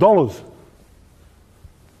full of dollars.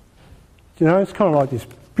 You know, it's kind of like this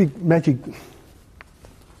big magic.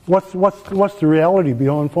 What's the reality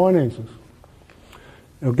behind finances?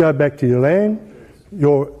 It'll go back to your land,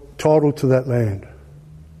 you're entitled to that land.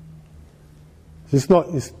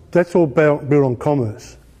 That's all built on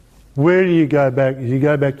commerce. Where do you go back? You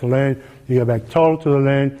go back to land, you go back title to the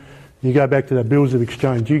land, you go back to the bills of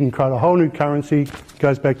exchange. You can create a whole new currency,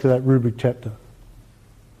 goes back to that rubric chapter.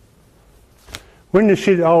 When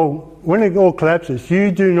it all collapses,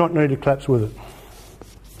 you do not need to collapse with it.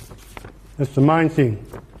 That's the main thing.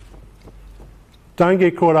 Don't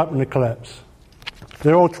get caught up in the collapse.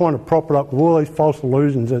 They're all trying to prop it up with all these false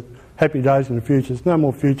illusions that happy days in the future. There's no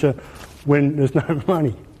more future when there's no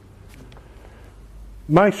money.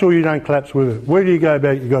 Make sure you don't collapse with it. Where do you go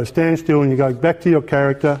back? You've got to stand still and you go back to your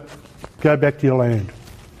character, go back to your land.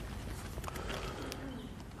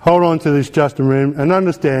 Hold on to this just and rem and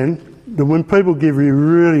understand that when people give you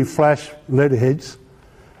really flash letterheads,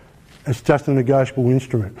 it's just a negotiable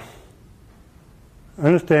instrument.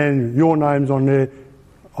 Understand your name's on there.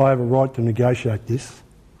 I have a right to negotiate this.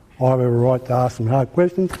 I have a right to ask some hard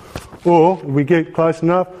questions. Or, if we get close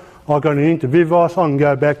enough, I've got an interview advice. I can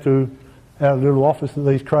go back to our little office that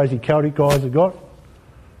these crazy Celtic guys have got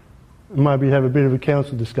and maybe have a bit of a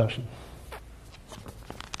council discussion.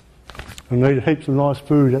 And eat heaps of nice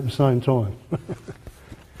food at the same time.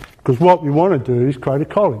 Because what we want to do is create a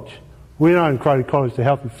college. We don't create a college to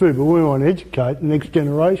help with food, but we want to educate the next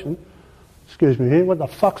generation. Excuse me here, what the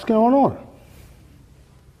fuck's going on?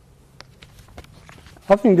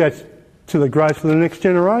 I think that's to the grace for the next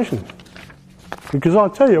generation. Because I'll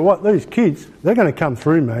tell you what, these kids, they're going to come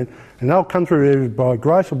through, man, and they'll come through either by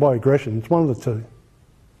grace or by aggression. It's one of the two.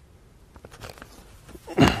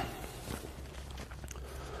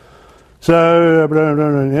 So,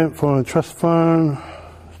 yeah, following trust fund.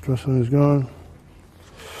 Trust fund is gone.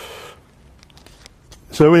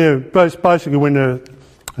 So we have basically when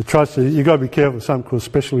the trust, you've got to be careful with something called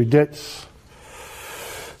specialty debts.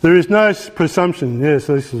 There is no presumption, yes,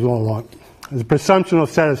 this is what I like. There's a presumption of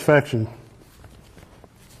satisfaction.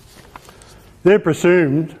 They're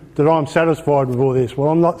presumed that I'm satisfied with all this. Well,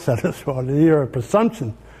 I'm not satisfied. There's a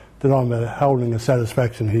presumption that I'm holding a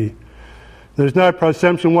satisfaction here. There's no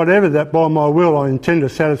presumption whatever that by my will I intend to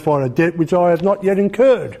satisfy a debt which I have not yet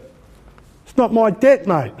incurred. It's not my debt,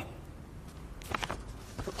 mate.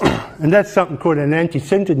 And that's something called an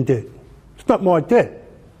antecedent debt. It's not my debt.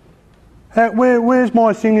 Where's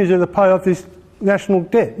my signature to pay off this national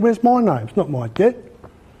debt? Where's my name? It's not my debt.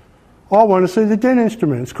 I want to see the debt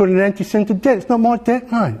instrument. It's called an antecedent debt. It's not my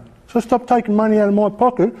debt, mate. So stop taking money out of my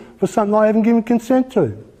pocket for something I haven't given consent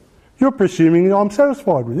to. You're presuming that I'm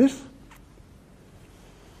satisfied with this.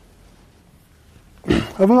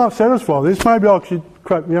 If I'm not satisfied with this, maybe I should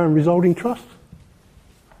create my own resulting trust.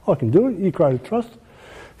 I can do it. You create a trust.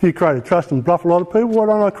 If you create a trust and bluff a lot of people, why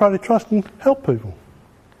don't I create a trust and help people?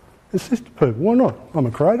 Assist the people. Why not? I'm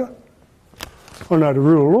a creator. I know the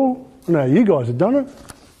rule of law. I know how you guys have done it.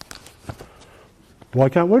 Why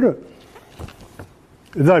can't we do it?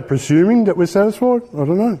 Are they presuming that we're satisfied? I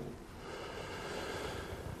don't know.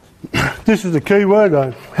 This is the key word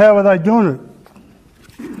though. How are they doing it?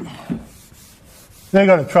 They've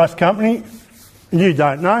got a trust company, and you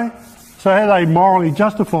don't know. So how are they morally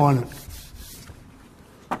justifying it?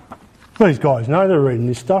 These guys know they're reading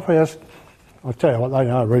this stuff. I'll tell you what, they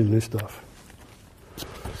are reading this stuff.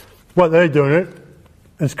 What they're doing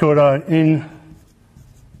it's called in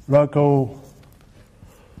local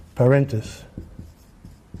parentis.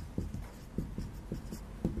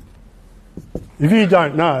 If you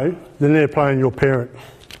don't know, then they're playing your parent.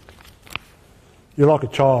 You're like a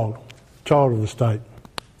child of the state.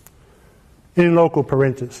 In local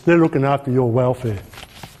parentis, they're looking after your welfare.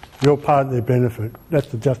 You're part of their benefit. That's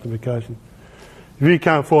the justification. If you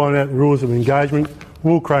can't follow out the rules of engagement,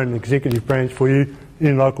 we'll create an executive branch for you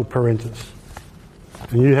in local parentis.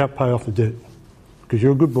 And you help pay off the debt. Because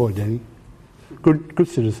you're a good boy, Danny. Good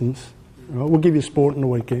citizens. All right, we'll give you sport on the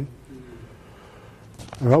weekend.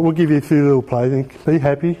 All right, we'll give you a few little playthings. Be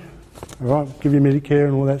happy. All right, give you Medicare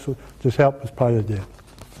and all that sort. Just help us pay the debt.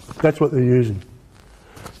 That's what they're using.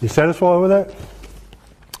 You satisfied with that?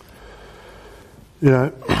 You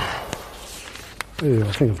know, yeah,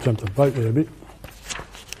 I think I've jumped the boat there a bit.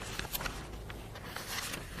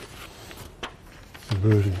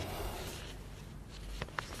 Version.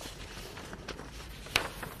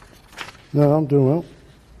 No, I'm doing well.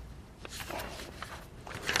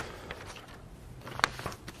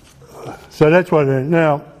 So that's what it is.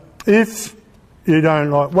 Now, if you don't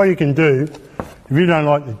like, what you can do, if you don't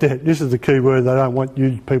like the debt, this is the key word they don't want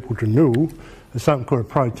you people to know, there's something called a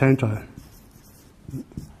pro tanto.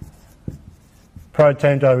 Pro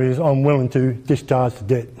tanto is I'm willing to discharge the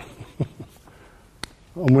debt.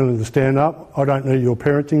 I'm willing to stand up. I don't need your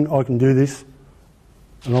parenting. I can do this.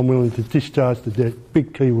 And I'm willing to discharge the debt.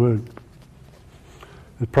 Big key word.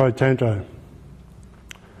 The pro tanto.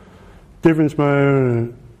 Difference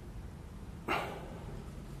mode.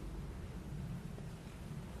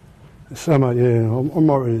 So much, yeah, I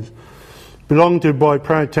might read this. Belong to by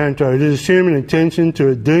pro tanto. It is assuming intention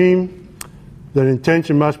to deem that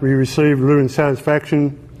intention must be received lieu in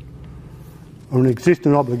satisfaction of an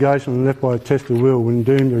existing obligation left by a test of will when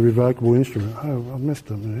deemed a revocable instrument. Oh, I've messed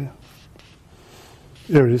up there.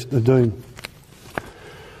 There it is, the deem.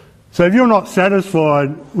 So if you're not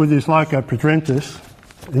satisfied with this loco parentis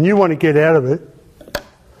and you want to get out of it,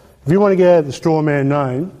 if you want to get out of the straw man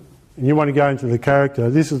name and you want to go into the character,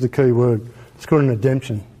 this is the key word. It's called an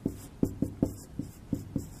redemption.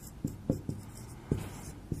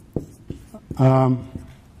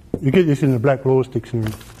 You get this in the Black Laws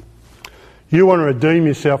Dictionary. You want to redeem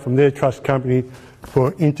yourself from their trust company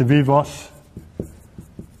for inter vivos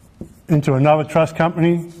into another trust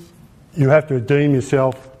company. You have to redeem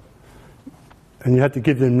yourself and you have to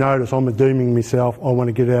give them notice, I'm redeeming myself, I want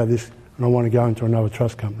to get out of this and I want to go into another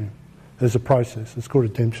trust company. There's a process, it's called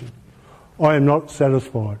redemption. I am not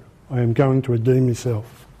satisfied, I am going to redeem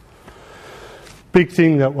myself. Big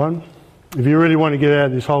thing, that one. If you really want to get out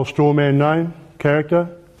of this whole straw man name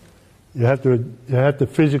character, you have to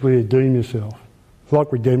physically redeem yourself. It's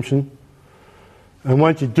like redemption. And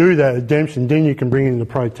once you do that redemption, then you can bring in the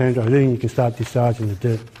pro tanto, then you can start discharging the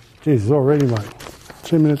debt. Jesus, already, mate.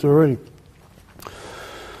 2 minutes already.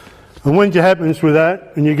 And when it happens with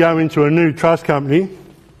that, and you go into a new trust company,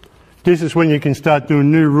 this is when you can start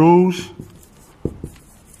doing new rules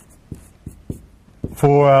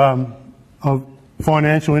for of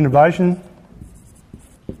financial innovation.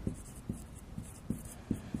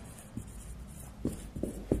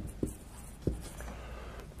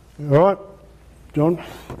 All right, John,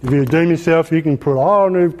 if you redeem yourself, you can put a whole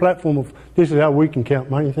new platform of, this is how we can count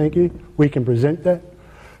money, thank you. We can present that.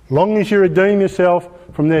 As long as you redeem yourself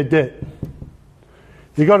from their debt.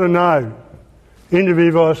 You've got to know, inter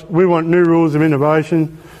vivos, we want new rules of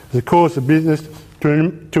innovation, the course of business,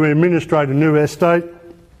 to administrate a new estate.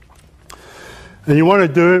 And you want to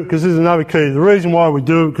do it, because this is another key. The reason why we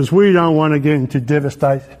do it, because we don't want to get into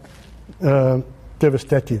devastative.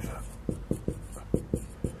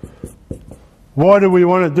 Why do we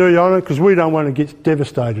want to do, Your Honour? Because we don't want to get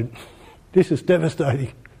devastated. This is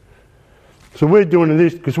devastating. So we're doing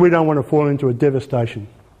this because we don't want to fall into a devastation.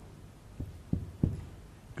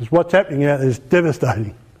 Because what's happening out there is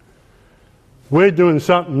devastating. We're doing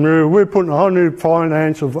something new. We're putting a whole new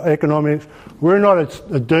finance of economics. We're not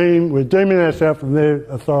a deem. We're deeming ourselves from their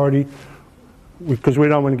authority because we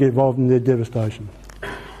don't want to get involved in their devastation.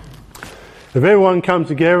 If everyone comes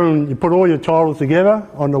together and you put all your titles together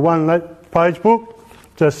on the one page book,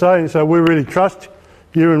 just saying. So we really trust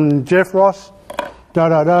you and Jeff Ross,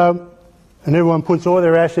 and everyone puts all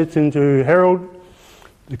their assets into Herald.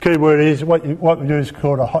 The key word is what we do is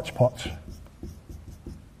called a hotspot.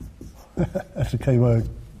 That's the key word.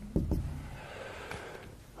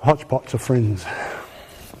 Hotspots are friends.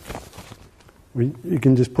 You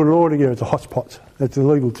can just put it all together. It's a hotspot. That's a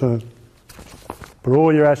legal term. Put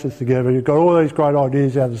all your assets together. You've got all these great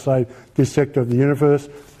ideas how to save this sector of the universe.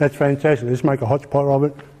 That's fantastic. Let's make a hotspot of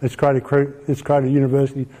it. Let's create a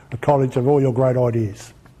university, a college of all your great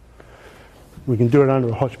ideas. We can do it under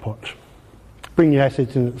a hotspot. Bring your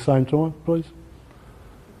assets in at the same time, please.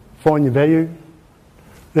 Find your value.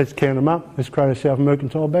 Let's count them up. Let's create a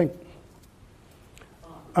self-mercantile bank.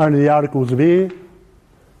 Only the articles of air,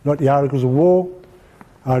 not the articles of war.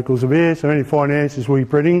 Articles of air, so any finances we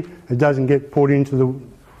print in, it doesn't get put into the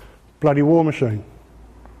bloody war machine.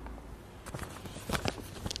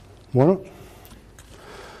 Why not?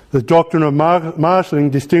 The doctrine of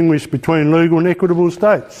marshalling distinguished between legal and equitable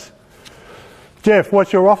states. Jeff,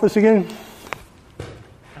 what's your office again?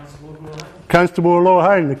 Constable of Law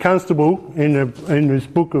Hayden. The constable in this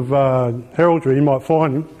book of heraldry, you might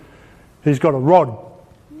find him, he's got a rod.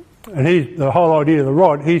 And the whole idea of the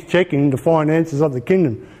rod, he's checking the finances of the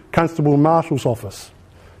kingdom. Constable Marshal's office.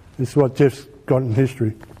 This is what Jeff's got in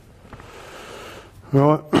history.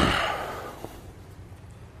 All right.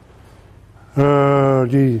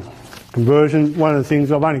 Conversion. One of the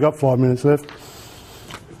things, I've only got 5 minutes left.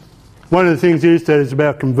 One of the things is that it's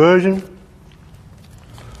about conversion.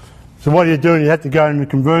 So what you're doing, you have to go into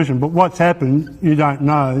conversion. But what's happened, you don't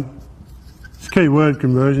know. It's a key word,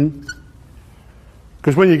 conversion.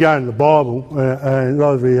 Because when you go into the Bible, and a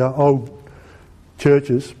lot of the old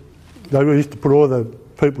churches, they used to put all the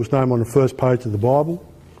people's name on the first page of the Bible,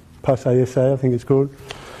 Passe Esse, I think it's called.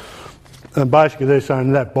 And basically they're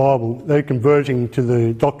saying that Bible, they're converging to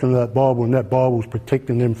the doctrine of that Bible, and that Bible's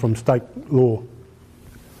protecting them from state law.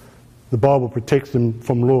 The Bible protects them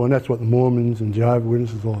from law, and that's what the Mormons and Jehovah's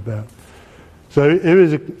Witnesses are all about. So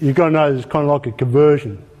you've got to know it's kind of like a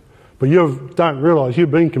conversion. But you don't realise you've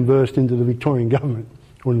been conversed into the Victorian government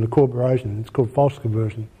or in the corporation. It's called false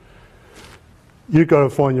conversion. You've got to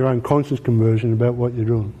find your own conscious conversion about what you're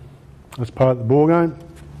doing. That's part of the ball game.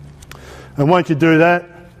 And once you do that,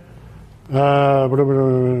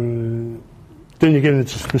 then you get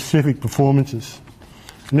into specific performances.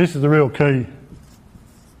 And this is the real key.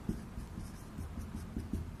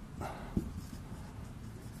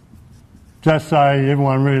 Just say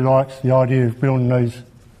everyone really likes the idea of building these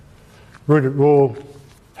rooted raw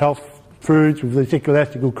health foods with these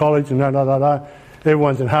ecological college and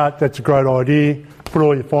everyone's at heart, that's a great idea. Put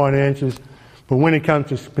all your finances. But when it comes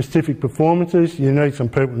to specific performances, you need some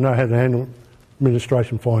people who know how to handle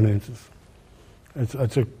administration finances.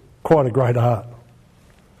 It's quite a great art.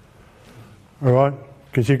 All right?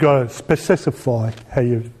 Because you've got to specify how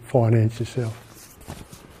you finance yourself.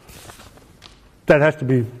 That has to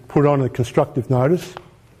be put on a constructive notice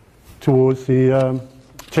towards the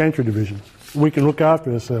Chantry Division. We can look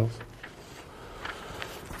after ourselves.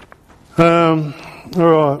 All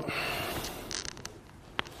right.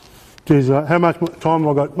 Geez, how much time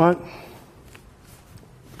have I got, mate?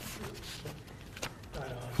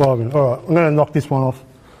 5 minutes. All right, I'm going to knock this one off.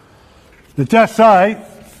 Now just say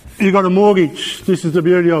you've got a mortgage. This is the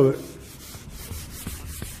beauty of it.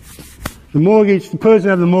 The mortgage, the person who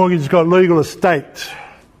has the mortgage has got legal estate.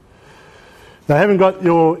 They haven't got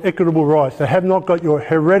your equitable rights. They have not got your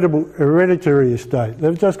hereditary estate.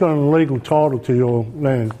 They've just got a legal title to your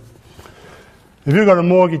land. If you've got a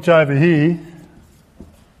mortgage over here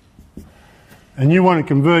and you want to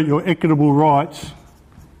convert your equitable rights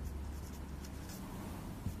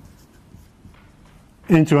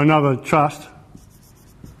into another trust,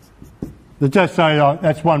 they just say, oh,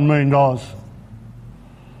 that's $1 million.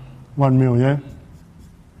 1 million,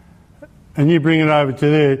 yeah? And you bring it over to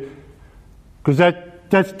there, because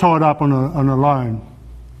that's tied up on a loan.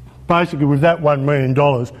 Basically, with that $1 million,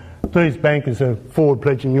 these bankers are forward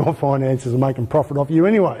pledging your finances and making profit off you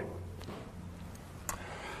anyway.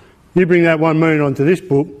 You bring that 1 million onto this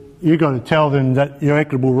book, you're going to tell them that your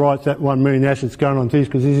equitable rights, that 1 million assets going on to this,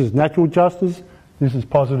 because this is natural justice, this is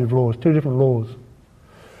positive laws, two different laws.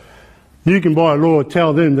 You can by law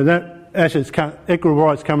tell them that assets, equitable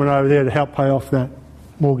rights coming over there to help pay off that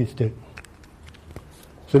mortgage debt.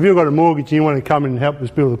 So if you've got a mortgage and you want to come in and help us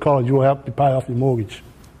build a college, we'll help you pay off your mortgage.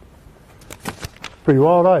 Pretty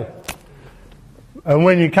wild, eh? And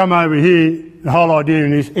when you come over here, the whole idea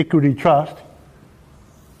in this equity trust,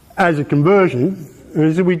 as a conversion,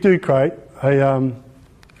 is that we do create a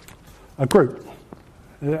group.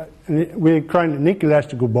 We're creating an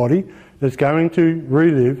ecological body that's going to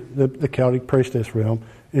relive the Celtic priestess realm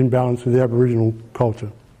in balance with the Aboriginal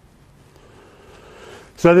culture.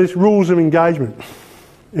 So there's rules of engagement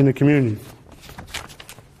in the community.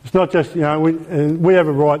 It's not just, we have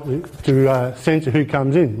a right to censor who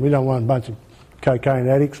comes in. We don't want a bunch of cocaine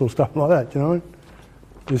addicts or stuff like that,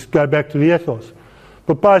 Just go back to the ethos.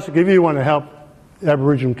 But basically, if you want to help the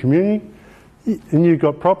Aboriginal community, and you've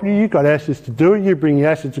got property, you've got assets to do it, you bring your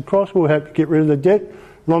assets across, we'll help you get rid of the debt,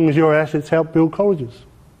 as long as your assets help build colleges.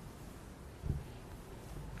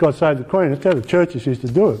 God save the Queen, that's how the churches used to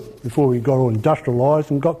do it before we got all industrialised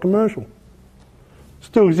and got commercial.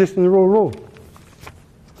 Still exists in the rule of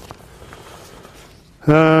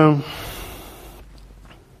law.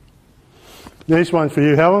 This one's for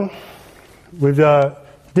you, Helen. With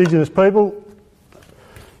Indigenous people,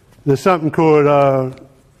 there's something called,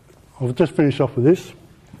 I'll just finish off with this.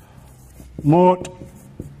 Mort,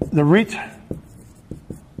 the writ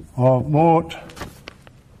of Mort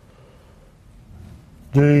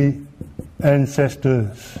the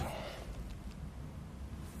ancestors.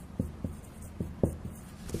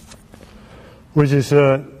 Which is,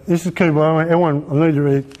 this is key, everyone, I need to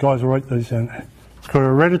read, guys will write these down. It's called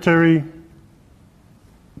hereditary,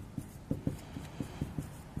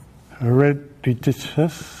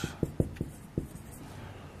 hereditatis,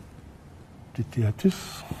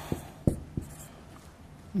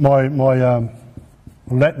 my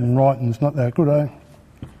Latin writing's not that good, eh?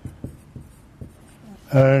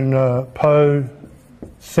 And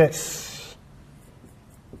possess.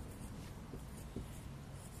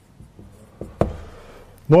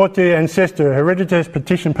 Morte ancestor, hereditas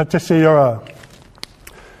petition paticiora.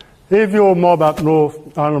 If your mob up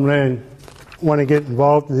north, Arnhem Land, want to get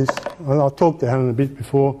involved in this, I've talked to Helen a bit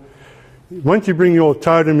before, once you bring your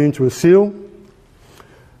totem into a seal,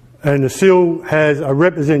 and the seal has a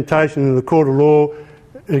representation in the court of law,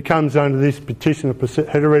 it comes under this petition of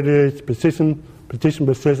hereditary petition,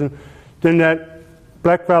 then that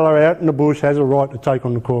black fella out in the bush has a right to take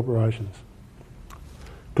on the corporations.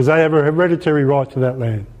 Because they have a hereditary right to that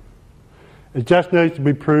land. It just needs to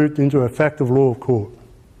be proved into a fact of law of court.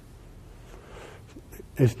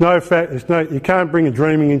 You can't bring a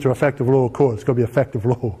dreaming into a fact of law of court, it's got to be a fact of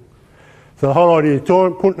law. So the whole idea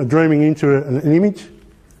of putting a dreaming into an image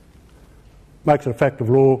makes it a fact of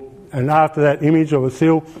law, and after that image of a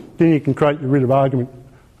seal, then you can create your writ of argument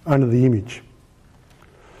under the image.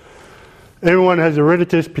 Everyone has a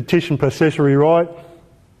hereditary petition possessory right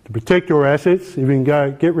to protect your assets. If you can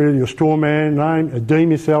go get rid of your straw man name, redeem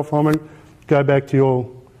yourself from it, go back to your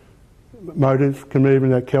motive, can be even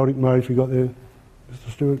that Celtic motive you got there,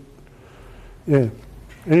 Mr. Stewart. Yeah,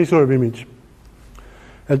 any sort of image.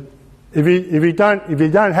 If you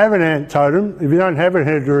don't have an ant totem, if you don't have a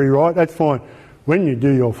hereditary right, that's fine. When you do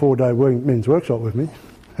your 4-day men's workshop with me,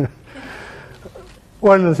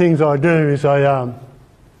 one of the things I do is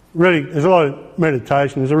there's a lot of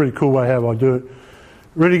meditation, there's a really cool way how I do it.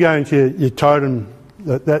 Really go into your totem,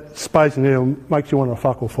 that space in there makes you want to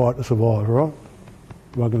fuck or fight to survive, right?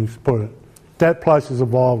 If I can put it. That place is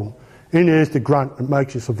survival. In there's the grunt that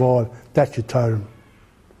makes you survive, that's your totem.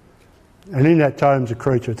 And in that totem's a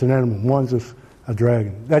creature, it's an animal. Mine's a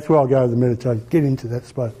dragon. That's where I go with the meditation. Get into that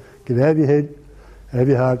space. Get out of your head, out of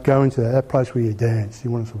your heart, go into that place where you dance,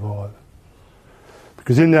 you want to survive.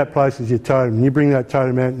 Because in that place is your totem. And you bring that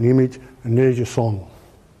totem out in the image, and there's your song.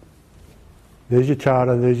 There's your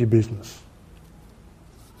charter, there's your business.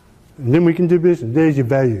 And then we can do business. There's your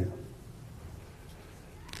value.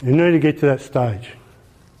 You need to get to that stage.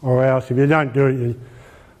 Or else, if you don't do it,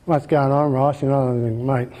 what's going on, Ross?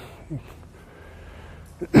 Mate,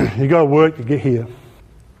 you've got to work to get here.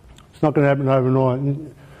 It's not going to happen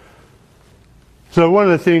overnight. So one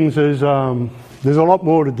of the things is there's a lot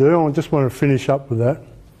more to do. I just want to finish up with that.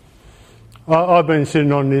 I've been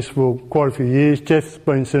sitting on this for quite a few years. Jeff's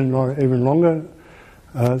been sitting on it even longer,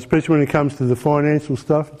 especially when it comes to the financial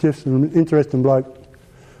stuff. Jeff's an interesting bloke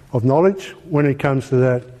of knowledge when it comes to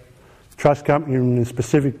that trust company and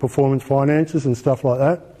specific performance finances and stuff like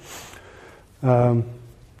that.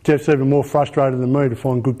 Jeff's even more frustrated than me to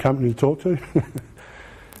find good company to talk to.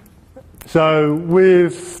 So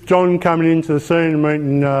with John coming into the scene and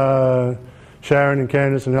meeting Sharon and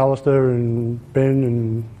Candice and Alistair and Ben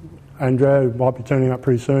and Andrea, who might be turning up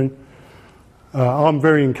pretty soon, I'm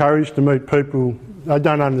very encouraged to meet people. They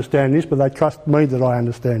don't understand this, but they trust me that I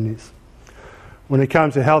understand this. When it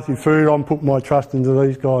comes to healthy food, I'm putting my trust into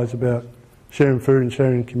these guys about sharing food and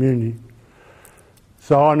sharing community.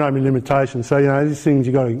 So I know my limitations. So these things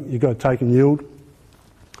you got to take and yield,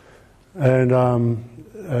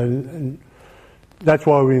 and that's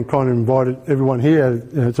why we kind of invited everyone here.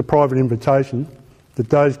 It's a private invitation that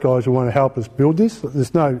those guys who want to help us build this.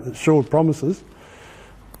 There's no assured promises.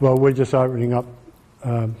 Well, we're just opening up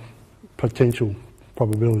potential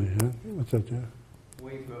probability. What's that, Joe?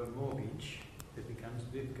 We've got a mortgage that becomes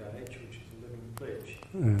viv gauge, which is a living pledge.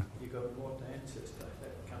 Yeah. You've got morte ancestor,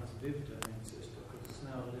 that becomes viv ancestor, because it's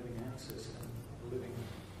now a living ancestor, a living...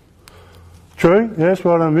 True, yes,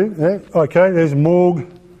 right on Viv. Yeah. Okay, there's morgue,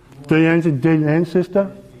 dead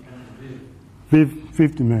ancestor.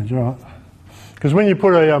 Viv demands, right. Because when you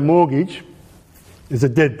put a mortgage, it's a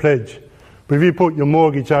dead pledge. But if you put your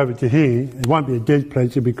mortgage over to here, it won't be a dead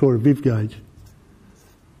pledge, it'll be called a viv gauge.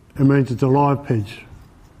 It means it's a live pledge.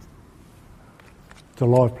 It's a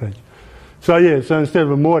live pledge. So yeah, so instead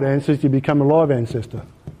of a morte ancestor, you become a live ancestor.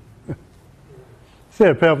 See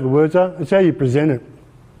how powerful the words are? It's how you present it.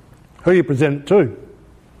 Who you present it to. You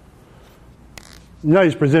know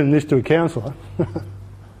he's presenting this to a counsellor.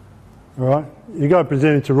 Alright? You've got to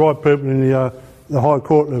present it to right people in the high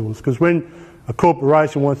court levels, because when a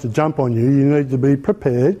corporation wants to jump on you, you need to be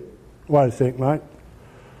prepared. Wait a sec, mate.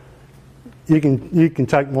 You can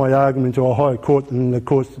take my argument to a higher court and of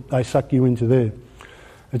course they suck you into there.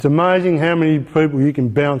 It's amazing how many people you can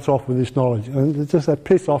bounce off with this knowledge. And it's just that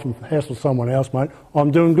piss off and hassle someone else, mate.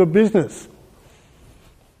 I'm doing good business.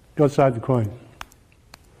 God save the Queen.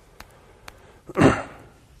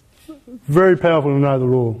 Very powerful to know the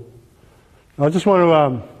law. I just want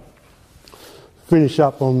to finish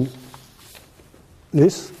up on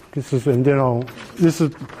this, and then this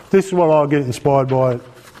is what I'll get inspired by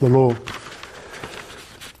the law.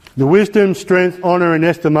 The wisdom, strength, honour and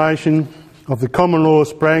estimation of the common law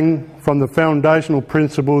sprang from the foundational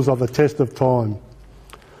principles of the test of time.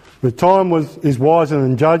 The time is wiser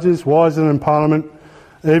than judges, wiser than parliament,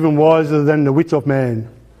 even wiser than the wits of man.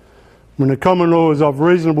 When the common law is of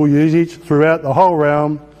reasonable usage throughout the whole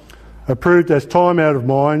realm, approved as time out of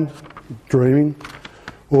mind, dreaming,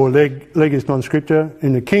 or legis non scriptura,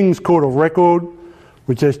 in the King's Court of Record,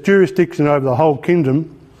 which has jurisdiction over the whole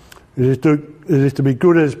kingdom, it is to be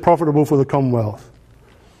good as profitable for the Commonwealth.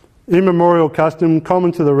 Immemorial custom,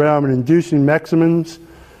 common to the realm and inducing maxims,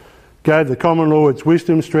 gave the common law its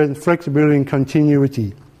wisdom, strength, flexibility and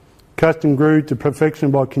continuity. Custom grew to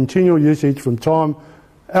perfection by continual usage from time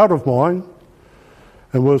out of mind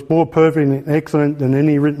and was more perfect and excellent than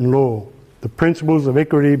any written law. The principles of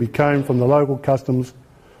equity became from the local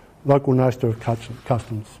nature of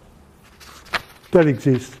customs. That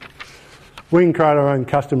exists. We can create our own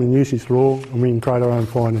custom and usage law and we can create our own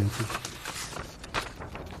finances.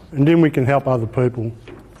 And then we can help other people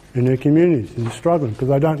in their communities who are struggling because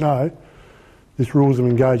they don't know this rules of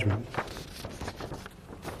engagement.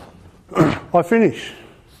 I finish.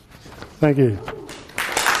 Thank you.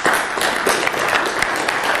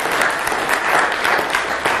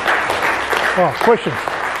 Oh, questions?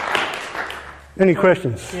 Any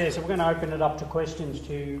questions? Yeah, so we're going to open it up to questions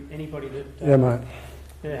to anybody that Yeah, mate.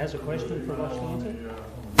 has a question for us to answer.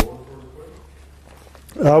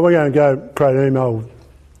 We're going to go create an email,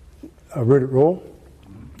 a Reddit raw,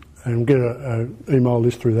 and get an email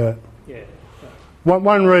list through that. Yeah.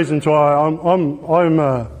 One reason why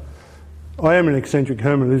I am an eccentric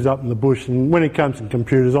hermit who lives up in the bush, and when it comes to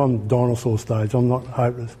computers, I'm dinosaur stage. I'm not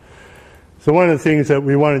hopeless. So one of the things that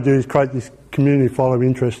we want to do is create this community flow of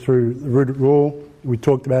interest through the Reddit raw. We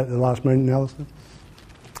talked about it at the last meeting, Alison.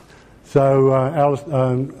 So I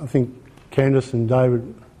think Candice and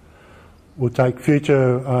David will take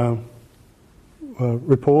future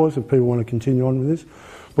reports if people want to continue on with this.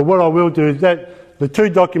 But what I will do is that the two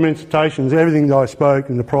documentations, everything that I spoke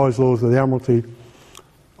and the prize laws of the Admiralty,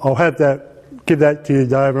 I'll have that, give that to you,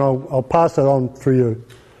 Dave, and I'll pass that on through you.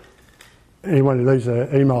 Anyone who leaves an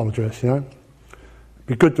email address, you know. It'd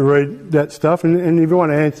be good to read that stuff, and if you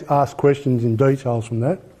want to ask questions in details from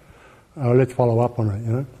that, let's follow up on it,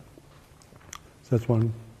 you know. So that's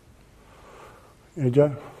one. Yeah,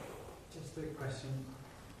 Joe? Just a question.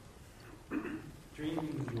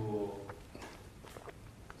 Dreaming your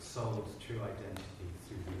soul's true identity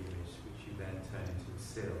through the image, which you then turn into a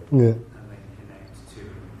still, Yeah. and then connect to an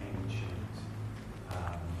ancient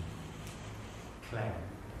claim.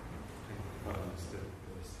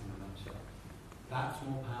 That's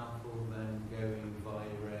more powerful than going via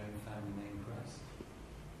your own family name crest.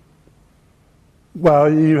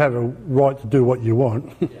 Well, you have a right to do what you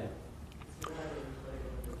want.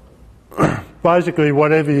 Yeah. Basically,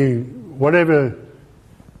 whatever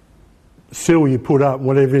seal you put up,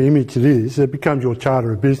 whatever image it is, it becomes your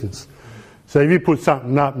charter of business. So if you put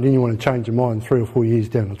something up and then you want to change your mind 3 or 4 years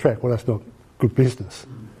down the track, well, that's not good business.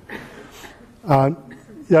 A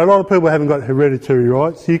lot of people haven't got hereditary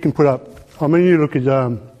rights. You can put up, I mean, you look at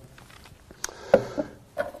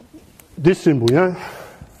this symbol, you know.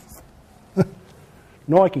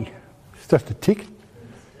 Nike. It's just a tick.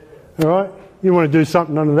 All right? You want to do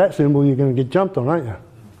something under that symbol, you're going to get jumped on, aren't you?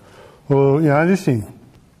 Or, you know, this thing.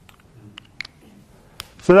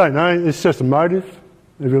 So they know, it's just a motive,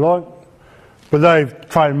 if you like. But they've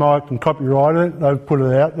trademarked and copyrighted it. They've put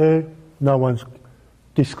it out there. No one's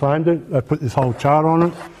disclaimed it. They've put this whole chart on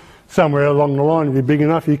it. Somewhere along the line, if you're big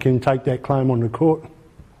enough, you can take that claim on to court.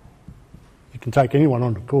 You can take anyone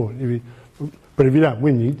on to court. But if you don't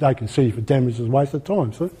win, they can sue you for damages and waste of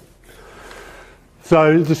time. So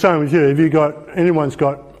it's the same as you. If you've got, anyone's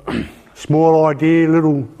got small idea,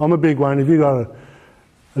 little, I'm a big one. If you've got a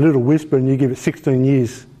little whisper and you give it 16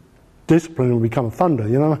 years discipline, it will become a thunder,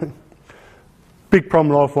 you know. Big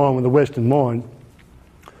problem I find with the Western mind.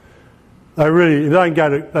 They really, if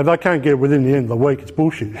they can't get it within the end of the week, it's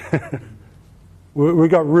bullshit. We've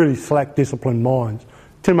got really slack, disciplined minds.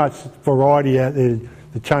 Too much variety out there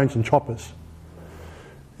to change and chop us.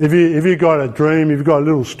 If you've got a dream, if you've got a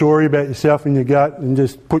little story about yourself in your gut, and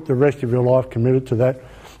just put the rest of your life committed to that.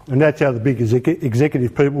 And that's how the big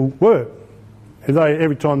executive people work.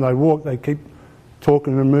 Every time they walk, they keep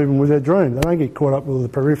talking and moving with their dream. They don't get caught up with the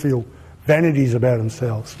peripheral vanities about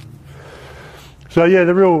themselves. So yeah,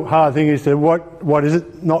 the real hard thing is that what is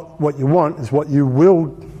it? Not what you want, it's what you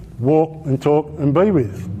will walk and talk and be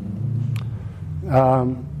with.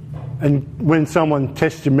 And when someone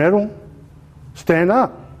tests your mettle, stand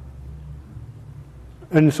up.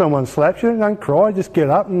 And if someone slaps you, don't cry, just get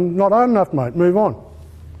up and not hard enough, mate, move on.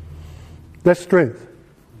 That's strength.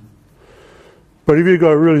 But if you've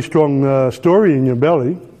got a really strong story in your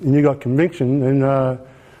belly and you've got conviction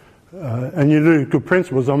and you do good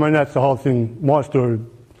principles, I mean, that's the whole thing, my story of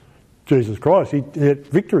Jesus Christ. He had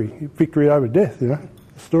victory over death, you know,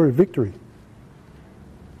 the story of victory.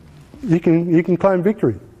 You can claim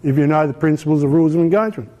victory if you know the principles of rules of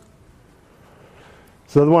engagement.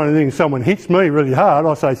 So the one thing, if someone hits me really hard,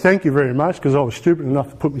 I say thank you very much because I was stupid enough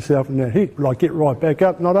to put myself in that hit. But I get right back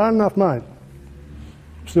up, not hard enough, mate.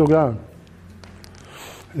 Still going.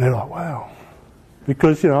 And they're like, wow.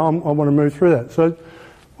 Because, you know, I want to move through that. So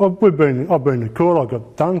I've been to court, I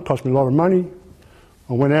got done, cost me a lot of money.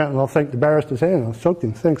 I went out and I thanked the barrister's hand. I shocked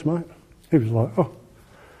him, thanks, mate. He was like, oh.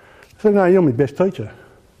 I said, no, you're my best teacher.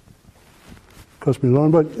 Cost me a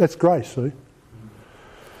lot, but that's grace, see.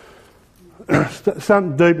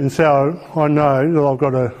 Something deep inside, I know that I've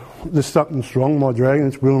got there's something strong, my dragon,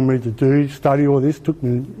 it's willing me to study all this. It took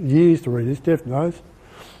me years to read this, Jeff knows.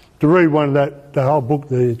 To read one of that whole book,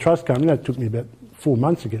 The Trust Company, that took me about 4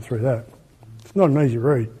 months to get through that. It's not an easy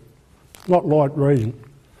read. It's not light reading.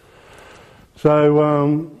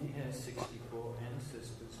 So, he has 64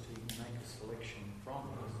 ancestors to make a selection from.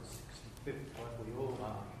 He's the 65th, like we all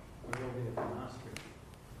are. We're all here for mastery.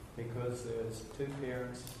 Because there's 2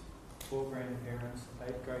 parents, 4 grandparents,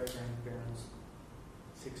 8 great-grandparents,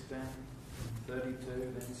 16, 32,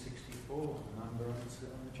 then 64, number on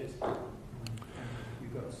the chest.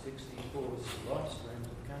 You've got 64 life streams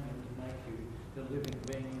that come in to make you the living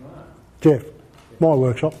being you are. Jeff, my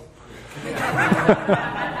workshop. So the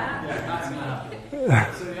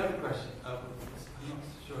other question, I'm not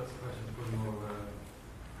sure it's a question, probably more of an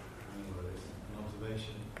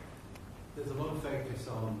observation. There's a lot of focus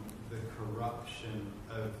on the corruption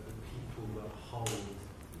of the people that hold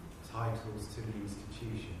titles to the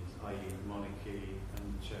institutions, i.e. the monarchy and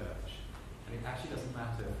the church. And it actually doesn't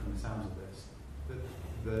matter from the sounds of this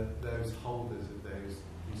that those holders of those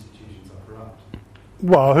institutions are corrupt.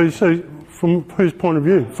 Well, from whose point of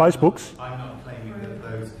view? Facebook's? I'm not claiming that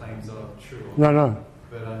those claims are true. No.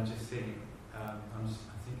 But I'm just saying, I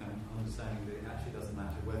think I'm understanding that it actually doesn't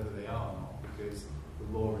matter whether they are or not because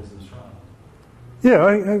the law is enshrined.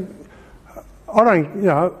 Yeah, I don't, you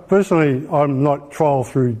know, personally, I'm not trial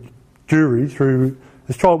through jury, through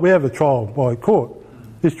this trial. We have a trial by court.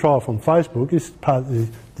 This trial from Facebook is part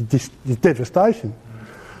of the devastation.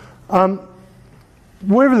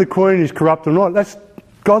 Whether the Queen is corrupt or not, that's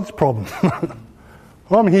God's problem.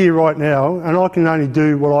 I'm here right now and I can only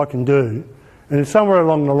do what I can do. And if somewhere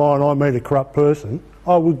along the line I meet a corrupt person,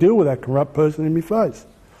 I will deal with that corrupt person in my face.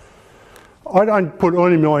 I don't put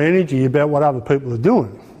any of my energy about what other people are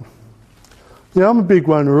doing. You know, I'm a big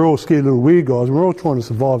one, we're all scared little weird guys, we're all trying to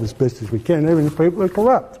survive as best as we can, even if people are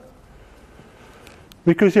corrupt.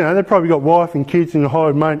 Because, you know, they've probably got wife and kids in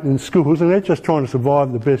high maintenance schools and they're just trying to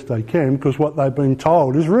survive the best they can because what they've been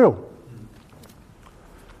told is real.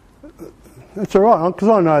 That's all right, because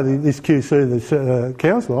I know this QC, this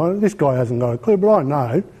counsellor, this guy hasn't got a clue, but I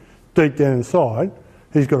know deep down inside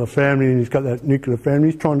he's got a family and he's got that nuclear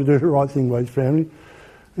family, he's trying to do the right thing by his family and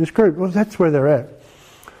his group. Well, that's where they're at.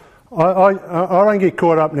 I don't get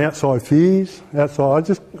caught up in outside fears.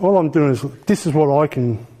 All I'm doing is, this is what I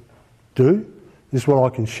can do, this is what I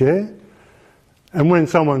can share. And when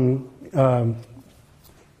someone,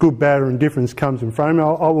 good, bad or indifference comes in front of me,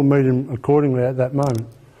 I will meet him accordingly at that moment.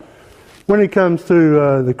 When it comes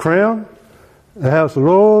to the Crown, the House of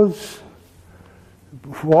Lords,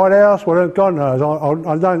 White House, whatever, God knows,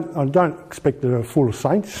 I don't expect they're full of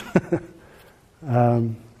saints.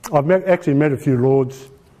 I've actually met a few Lords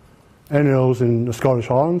and Earls in the Scottish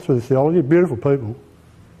Highlands for the theology. Beautiful people,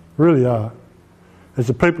 really are. It's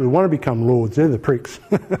the people who want to become Lords, they're the pricks.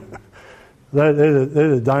 they're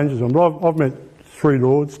the dangerous ones. But I've met 3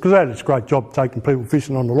 Lords, because they had this great job taking people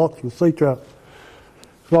fishing on the locks with sea trout.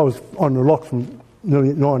 So I was on the locks for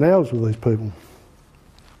nearly 9 hours with these people.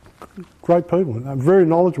 Great people, very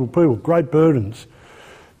knowledgeable people, great burdens.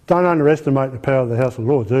 Don't underestimate the power of the House of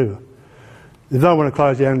Lords either. If they want to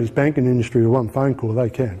close down this banking industry with one phone call, they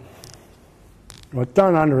can. Right?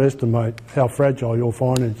 Don't underestimate how fragile your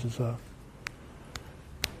finances are.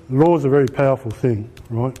 The Lord's a very powerful thing,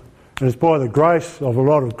 right? And it's by the grace of a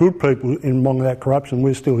lot of good people among that corruption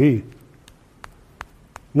we're still here.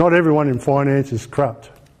 Not everyone in finance is corrupt.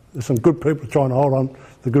 There's some good people trying to hold on to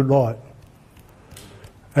the good light.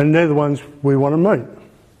 And they're the ones we want to meet.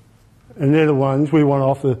 And they're the ones we want to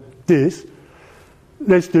offer this.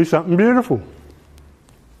 Let's do something beautiful.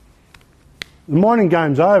 The mining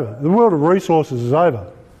game's over. The world of resources is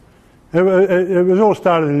over. It was all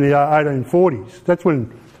started in the 1840s.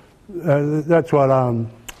 That's what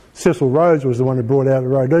Cecil Rhodes was the one who brought out the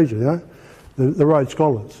Rhodesia, you know, the Rhodes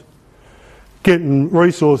Scholars. Getting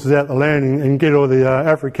resources out the land and get all the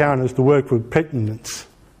Afrikaners to work for pittance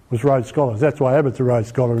was Rhodes Scholars. That's why Abbott's a Rhodes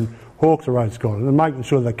Scholar and Hawke's a Rhodes Scholar. And making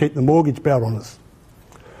sure they keep the mortgage belt on us.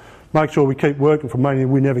 Make sure we keep working for money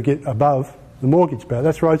we never get above the mortgage belt.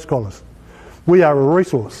 That's Rhodes Scholars. We are a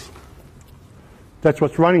resource. That's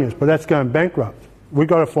what's running us, but that's going bankrupt. We've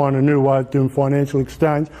got to find a new way of doing financial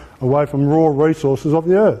exchange away from raw resources of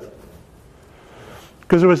the earth.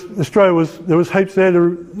 Because there was heaps there to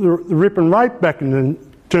rip and rape back in the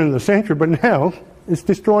turn of the century, but now it's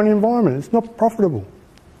destroying the environment. It's not profitable.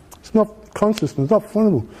 It's not consistent. It's not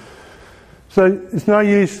fundable. So it's no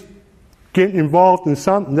use getting involved in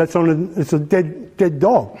something it's a dead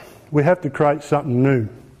dog. We have to create something new.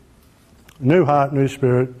 A new heart, new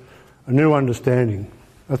spirit, a new understanding.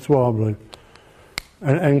 That's what I believe.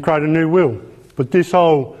 And create a new will. But the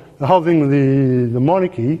whole thing with the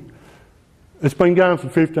monarchy, it's been going for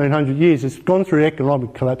 1,500 years. It's gone through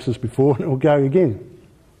economic collapses before and it will go again.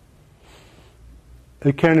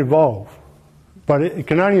 It can evolve. But it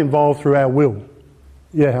can only evolve through our will.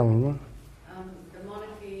 Yeah, Helen, right? The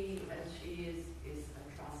monarchy, as she is a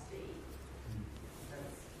trustee.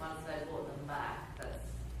 Once they bought them back, because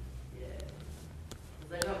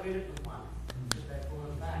they got rid of them once, but they bought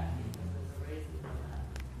them back because there's a reason for that.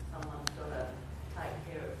 Someone's got to take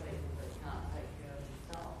care of people that can't take care of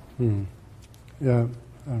themselves. Yeah.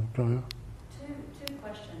 Two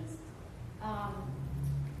questions.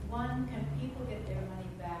 One, can people get their money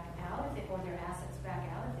back out or their assets back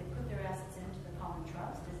out if they put their assets into the common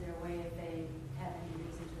trust? Is there a way if they have any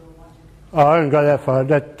reason to or want to? I don't go that far.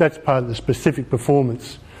 That's part of the specific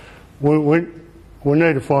performance. We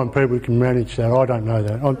need to find people who can manage that. I don't know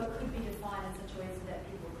that. So it could be defined in such a way so that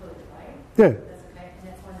people could, right? Yeah. That's okay. And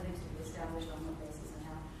that's one of the things to be established on what basis and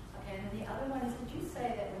how. Okay. And then the other one is, did you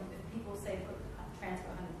say that when people say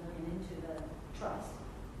transfer 100 million into the trust,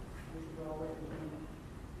 which we're already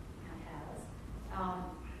has,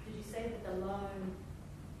 did you say that the loan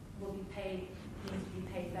will be paid, needs to be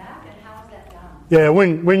paid back, and how is that done? Yeah,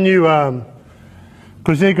 when you,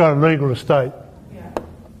 because they've got a legal estate,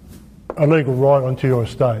 a legal right onto your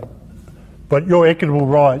estate, but your equitable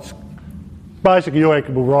rights, basically your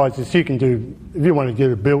equitable rights is you can do, if you want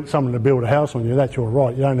to get someone to build a house on you, that's your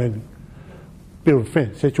right. You don't need to build a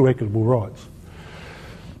fence. That's your equitable rights.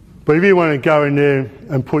 But if you want to go in there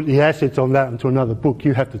and put the assets on that into another book,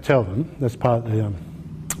 you have to tell them, that's part of the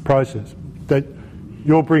process, that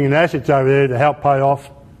you're bringing assets over there to help pay off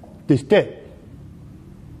this debt.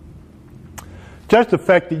 Just the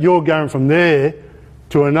fact that you're going from there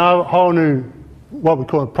to another whole new, what we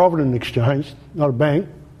call a provident exchange, not a bank,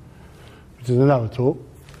 which is another talk.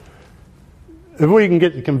 If we can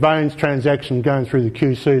get the conveyance transaction going through the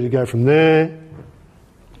QC to go from there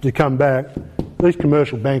to come back, these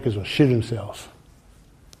commercial bankers will shit themselves.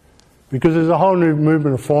 Because there's a whole new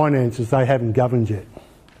movement of finances they haven't governed yet.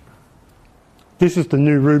 This is the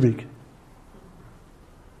new Rubik.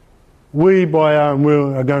 We, by our own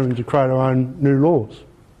will, are going to create our own new laws.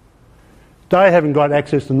 They haven't got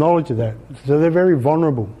access to knowledge of that, so they're very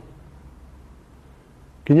vulnerable.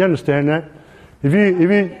 Can you understand that? If I you,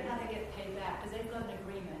 don't get how they get paid back, because they've got an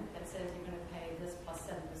agreement that says you're going to pay this plus 7%,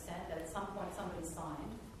 that at some point somebody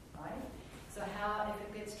signed, right? So how, if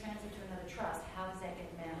it gets transferred to another trust, how does that get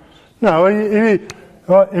managed? no,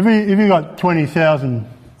 if you got 20,000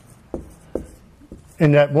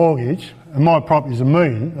 in that mortgage, and my property's $1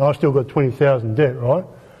 million, I've still got 20,000 debt, right?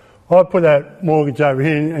 I put that mortgage over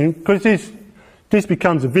here, and because this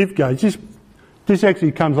becomes a viv gauge, this actually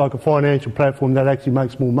becomes like a financial platform that actually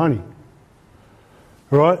makes more money,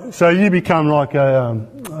 right? So you become like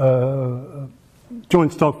a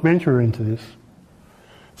joint stock venture into this.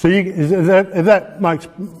 So if that makes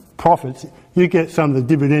profits, you get some of the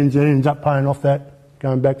dividends that ends up paying off that,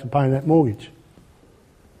 going back to paying that mortgage.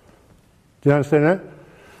 Do you understand that?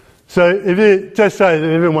 So if you just say that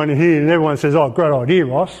everyone here and everyone says, oh, great idea,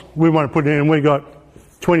 Ross, we want to put it in, we got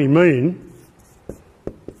 20 million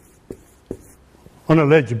on a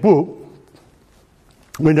ledger book,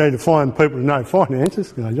 we need to find people who know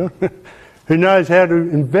finances, you know, John, who knows how to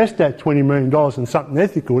invest that $20 million in something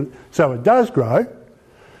ethical so it does grow.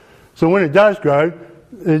 So when it does grow,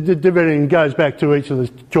 the dividend goes back to each of the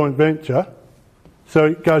joint venture, so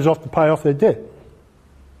it goes off to pay off their debt.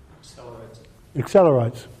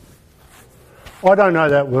 Accelerates. I don't know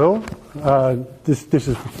that well. This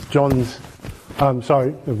is John's.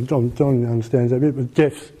 Sorry, John understands that bit, but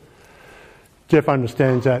Jeff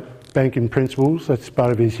understands that banking principles. That's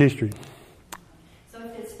part of his history. So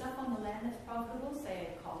if there's stuff on the land that's profitable,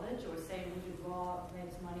 say at college, or say when you draw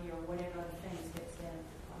rent money or whatever other things gets there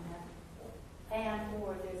on that, and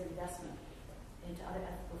or there's investment into other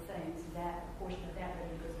ethical things, that portion of that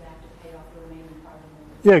revenue goes back to pay off the remaining part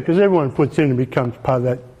of the Yeah, because everyone puts in and becomes part of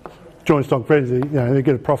that joint stock venture. You know, they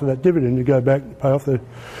get a profit of that dividend to go back and pay off the.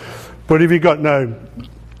 But if you got no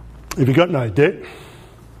debt,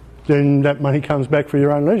 then that money comes back for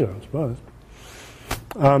your own leisure, I suppose.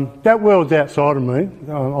 That world's outside of me.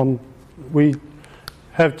 We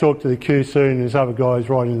have talked to the QC and there's other guys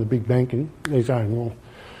right into the big banking. They're saying, well,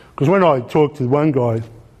 because when I talked to one guy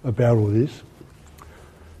about all this,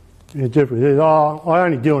 yeah, Jeffrey says, oh, I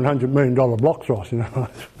only deal in $100 million blocks, Ross, you know.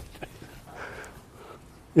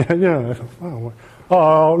 Yeah, you know,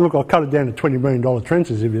 oh, look, I'll cut it down to $20 million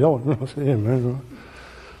trenches if you don't. I said, yeah, man.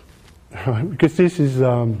 Right. Because this is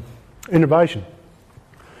innovation.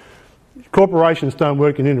 Corporations don't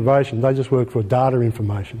work in innovation, they just work for data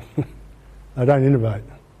information. They don't innovate.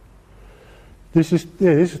 This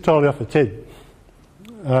is totally off its head.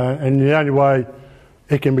 And the only way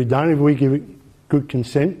it can be done if we give it good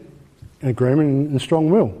consent, agreement and strong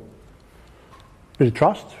will. Bit of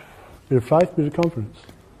trust, bit of faith, bit of confidence.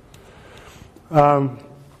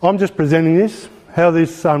 I'm just presenting this, how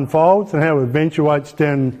this unfolds and how it eventuates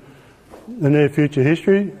down the near future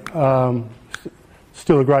history.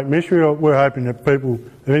 Still a great mystery. We're hoping that people,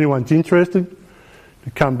 if anyone's interested,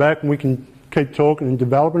 to come back and we can keep talking and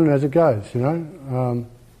developing it as it goes, you know.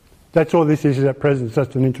 That's all this is at present, it's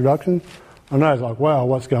just an introduction. I know it's like, wow,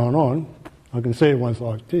 what's going on? I can see everyone's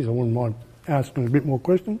like, geez, I wouldn't mind asking a bit more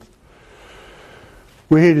questions.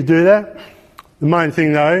 We're here to do that. The main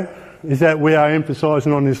thing though is that we are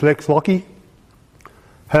emphasising on this Lex Lockie,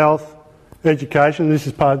 health, education, this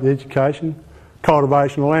is part of the education,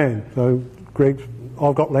 cultivation of land. So Greg,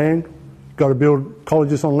 I've got land, got to build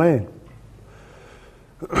colleges on land.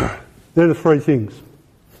 They're the three things.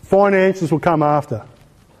 Finances will come after.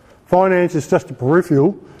 Finance is just a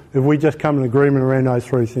peripheral if we just come to an agreement around those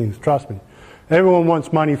three things, trust me. Everyone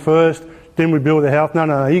wants money first, then we build the health.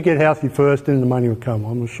 No, you get healthy first, then the money will come,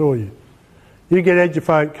 I'm assure you. You get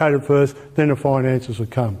educated first, then the finances will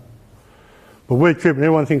come. But we're tripping.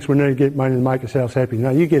 Everyone thinks we need to get money to make ourselves happy. No,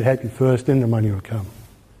 you get happy first, then the money will come.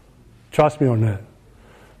 Trust me on that.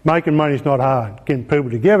 Making money is not hard. Getting people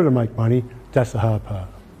together to make money, that's the hard part.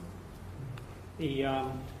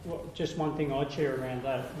 Just one thing I'd share around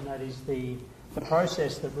that, and that is the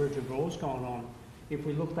process that Roger Raw's gone on. If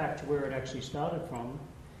we look back to where it actually started from,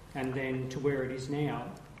 and then to where it is now,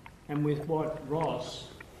 and with what Ross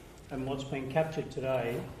and what's been captured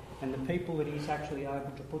today, and the people that he's actually able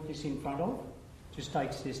to put this in front of, just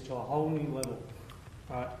takes this to a whole new level,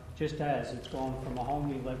 right? Just as it's gone from a whole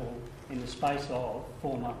new level in the space of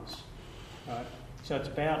 4 months, right? So it's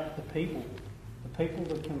about the people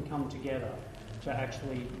that can come together to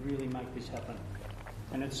actually really make this happen.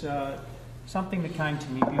 And it's something that came to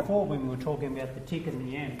me before when we were talking about the tick in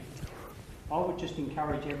the end. I would just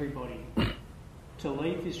encourage everybody to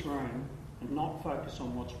leave this room and not focus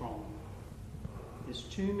on what's wrong. There's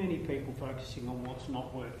too many people focusing on what's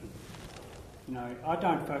not working. You know, I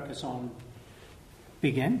don't focus on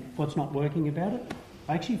Big M, what's not working about it.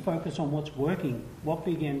 I actually focus on what's working, what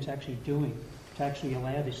Big M's actually doing, to actually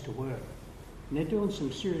allow this to work. And they're doing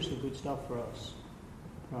some seriously good stuff for us.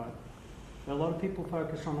 Right. A lot of people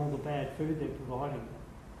focus on all the bad food they're providing,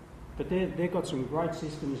 but they've got some great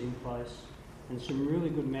systems in place and some really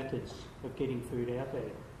good methods of getting food out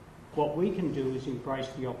there. What we can do is embrace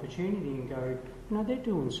the opportunity and go, no, they're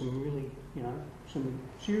doing some really, some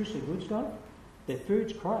seriously good stuff. Their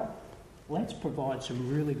food's crap. Let's provide some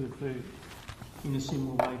really good food in a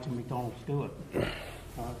similar way to McDonald's do it.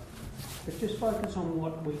 Right? But just focus on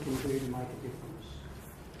what we can do to make a difference.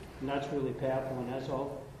 And that's really powerful. And as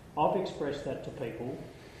I've expressed that to people,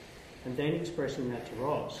 and then expressing that to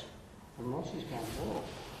Ross, and Ross is going,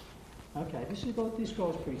 oh, okay, this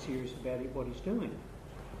guy's pretty serious about what he's doing.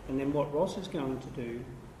 And then what Ross is going to do,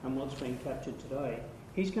 and what's been captured today,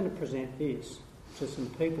 he's going to present this to some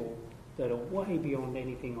people that are way beyond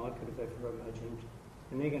anything I could have ever imagined.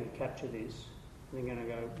 And they're going to capture this, and they're going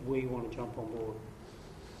to go, we want to jump on board.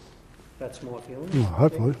 That's my feeling. Well,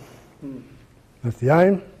 hopefully. That's the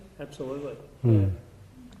aim. Absolutely. Yeah.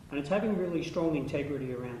 And it's having really strong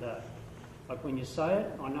integrity around that. Like when you say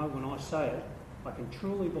it, I know when I say it, I can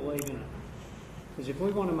truly believe in it. Because if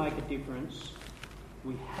we want to make a difference,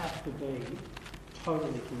 we have to be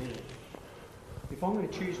totally committed. If I'm going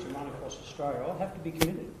to choose to run across Australia, I have to be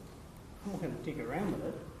committed. I'm not going to dig around with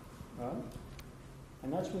it, right?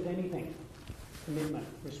 And that's with anything. Commitment,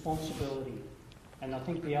 responsibility. And I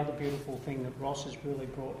think the other beautiful thing that Ross has really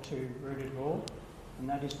brought to Rooted Raw, and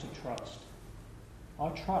that is to trust. I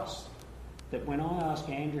trust that when I ask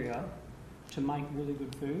Andrea to make really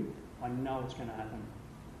good food, I know it's going to happen.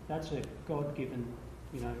 That's a God-given,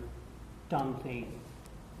 done thing.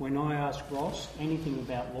 When I ask Ross anything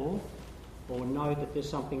about law, or know that there's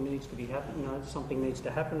something needs to be happen, something needs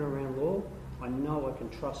to happen around law, I know I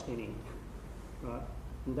can trust in him, right?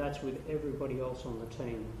 And that's with everybody else on the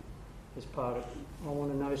team. As part of, I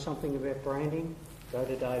want to know something about branding, go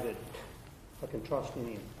to David. I can trust in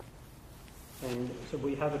him. And so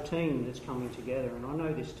we have a team that's coming together, and I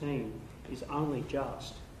know this team is only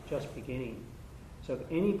just beginning. So if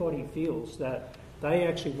anybody feels that they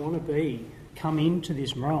actually want to come into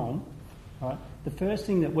this realm, right, the first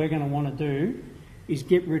thing that we're going to want to do is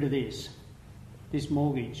get rid of this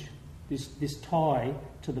mortgage, this tie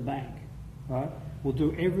to the bank, right? We'll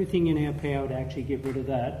do everything in our power to actually get rid of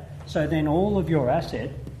that. So then all of your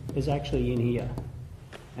asset is actually in here.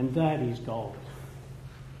 And that is gold.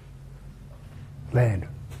 Land.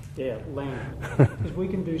 Yeah, land. Because we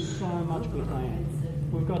can do so much with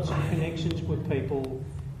land. We've got some connections with people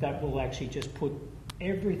that will actually just put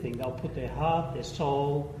everything. They'll put their heart, their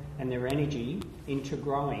soul and their energy into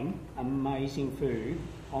growing amazing food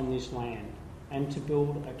on this land and to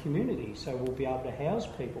build a community so we'll be able to house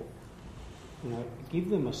people. Give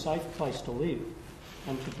them a safe place to live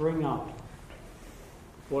and to bring up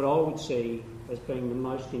what I would see as being the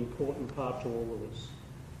most important part to all of this,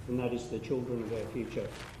 and that is the children of our future,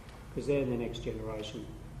 because they're the next generation.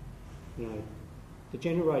 The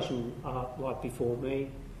generation like before me,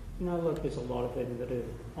 look, there's a lot of them that are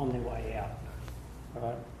on their way out,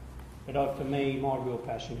 right? But for me, my real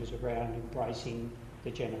passion is around embracing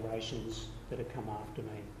the generations that have come after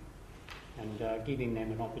me and giving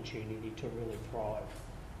them an opportunity to really thrive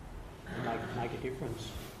and make a difference.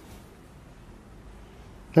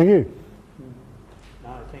 Thank you.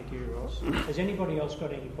 No, thank you, Ross. Has anybody else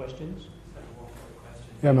got any questions?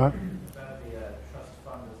 Yeah, mate. About the trust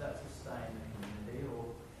fund, does that sustain the community, or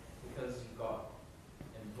because you've got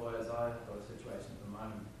employers? I've got a situation at the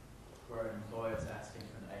moment where employers asking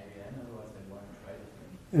for an ABN, otherwise they won't trade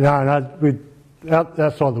with me. No,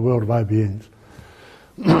 outside the world of ABNs.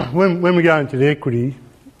 when we go into the equity,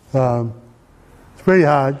 it's very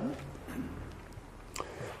hard.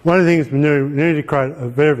 One of the things we need to create a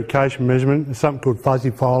verification measurement. There's something called fuzzy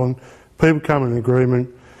filing. People come in agreement.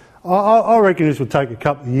 I reckon this will take a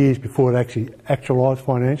couple of years before it actually actualised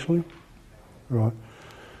financially. Right.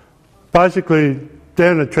 Basically,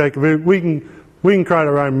 down the track, we can create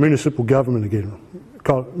our own municipal government again,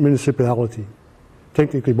 municipality,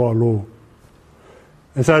 technically by law.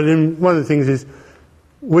 And so then one of the things is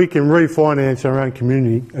we can refinance our own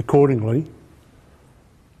community accordingly,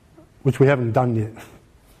 which we haven't done yet.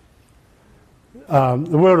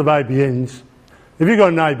 The world of ABNs, if you've got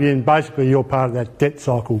an ABN, basically you're part of that debt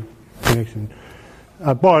cycle connection.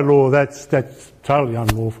 By law, that's totally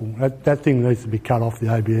unlawful. That thing needs to be cut off, the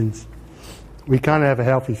ABNs. We can't have a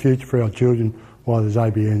healthy future for our children while there's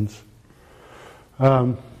ABNs.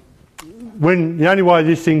 The only way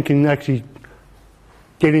this thing can actually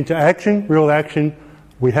get into action, real action,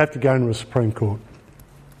 we have to go into a Supreme Court.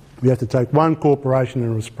 We have to take one corporation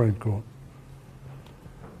into a Supreme Court.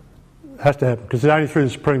 Has to happen, because only through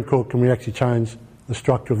the Supreme Court can we actually change the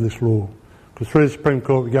structure of this law. Because through the Supreme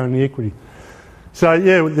Court we go into equity. So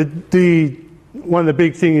yeah, one of the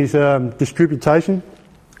big things is distribution.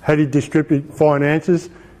 How do you distribute finances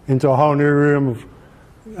into a whole new realm of,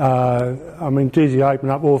 you open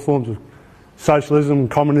up all forms of socialism,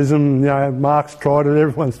 communism, Marx tried it,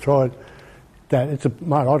 everyone's tried that.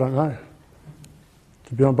 Mate, I don't know,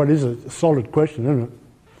 to be honest, but it is a solid question, isn't it?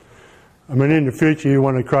 In the future you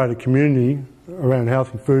want to create a community around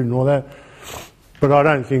healthy food and all that, but I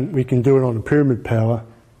don't think we can do it on a pyramid power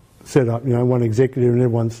set up, one executive and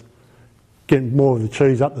everyone's getting more of the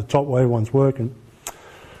cheese up the top while everyone's working.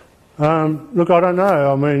 Look, I don't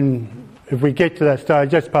know. If we get to that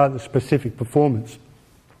stage, that's part of the specific performance.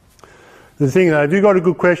 The thing though, if you've got a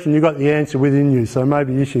good question, you've got the answer within you, so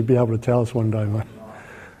maybe you should be able to tell us one day, mate.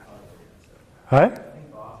 Hey? I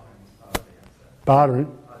think bartering's part of the answer. Bartering?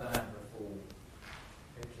 I don't have the full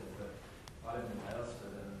picture, but I live in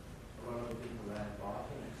Aylesford and a lot of the people there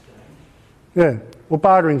barter exchange. Yeah. Well,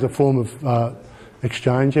 bartering's a form of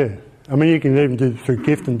exchange, yeah. You can even do it through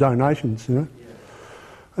gift and donations, Yeah.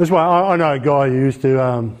 That's why I know a guy who used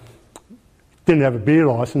to, didn't have a beer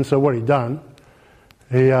licence, so what he'd done,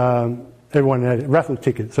 everyone had raffle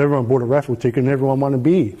tickets, so everyone bought a raffle ticket and everyone won a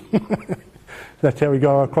beer. That's how we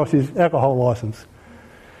got across his alcohol licence.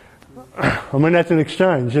 That's an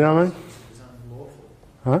exchange, you know what I mean? It's unlawful.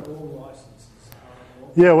 Huh? All licenses are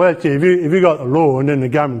unlawful. Yeah, well, that's it. If you got the law and then the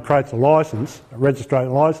government creates a licence, a registered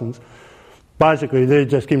licence, basically they're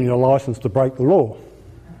just giving you a licence to break the law.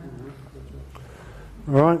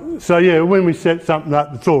 All right? So yeah, when we set something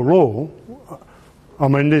up that's all law,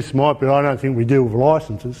 this might be, I don't think we deal with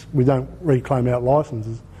licences. We don't reclaim out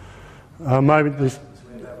licences. Maybe this...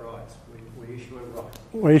 We have rights. We issue a right.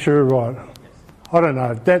 We issue a right. I don't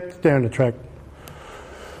know. That's down the track.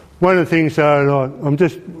 One of the things, I'm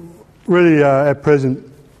just really at present,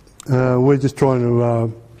 we're just trying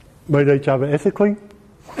to meet each other ethically.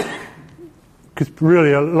 Because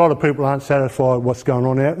really, a lot of people aren't satisfied with what's going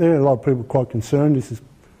on out there. A lot of people are quite concerned. It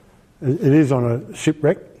is on a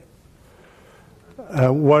shipwreck.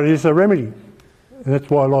 What is a remedy? And that's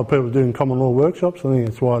why a lot of people are doing common law workshops. I think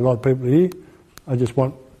that's why a lot of people are here. I just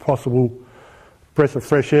want possible breath of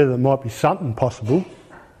fresh air that might be something possible,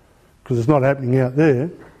 because it's not happening out there.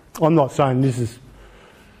 I'm not saying this is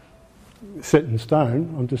set in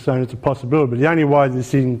stone. I'm just saying it's a possibility. But the only way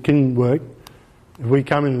this thing can work, if we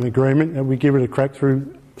come in an agreement and we give it a crack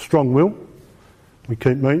through strong will, we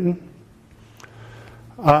keep meeting.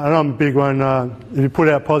 And I'm a big one, if you put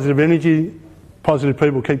out positive energy, positive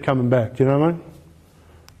people keep coming back, do you know what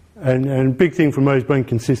I mean? And a big thing for me is being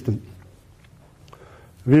consistent.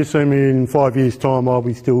 If you see me in 5 years' time, I'll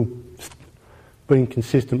be still being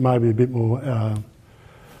consistent, maybe a bit more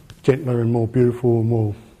gentler and more beautiful,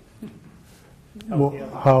 more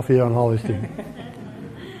healthier and holistic.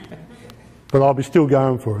 But I'll be still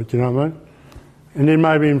going for it, do you know what I mean? And then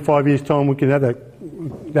maybe in 5 years' time we can have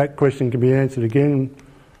that question can be answered again, and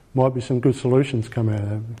might be some good solutions come out of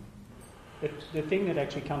that. The thing that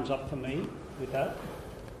actually comes up for me with that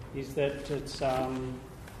is that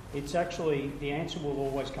it's actually, the answer will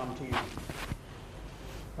always come to you,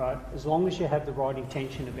 right? As long as you have the right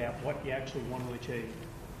intention about what you actually want to achieve,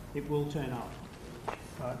 it will turn up,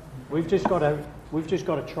 right? We've just got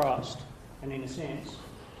to trust, and in a sense,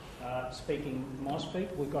 speaking my speak,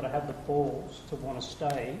 we've got to have the balls to want to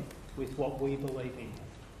stay with what we believe in,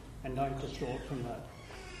 and don't distort from that.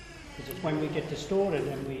 Because it's when we get distorted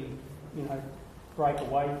and we, break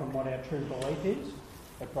away from what our true belief is,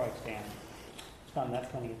 it breaks down. It's done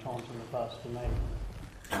that plenty of times in the past for me.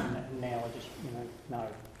 And now I just, no,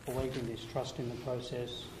 believe in this, trust in the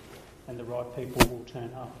process, and the right people will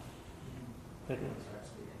turn up. But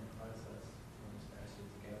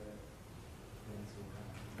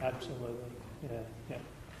absolutely, yeah,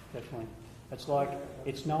 definitely. It's like,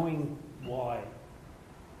 it's knowing why.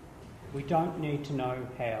 We don't need to know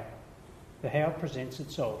how. The how presents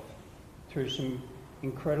itself through some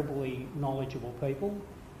incredibly knowledgeable people,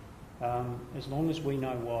 as long as we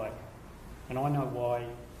know why. And I know why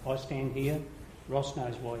I stand here, Ross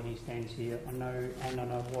knows why he stands here, I know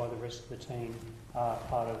why the rest of the team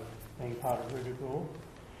are being part of Rooted Raw.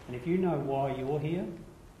 And if you know why you're here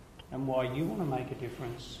and why you want to make a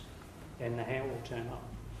difference, then the how will turn up.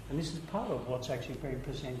 And this is part of what's actually been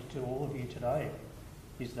presented to all of you today,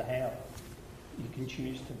 is the how. You can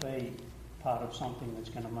choose to be part of something that's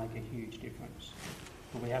going to make a huge difference.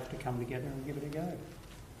 But we have to come together and give it a go.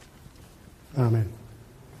 Amen.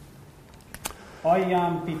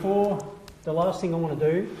 Before the last thing I want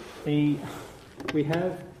to do, we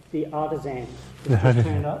have the artisan that just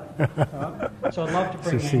turned up. Right? So I'd love to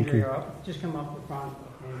bring Andrea up. Just come up the front,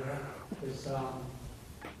 Andrea. This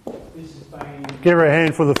has been... Give her a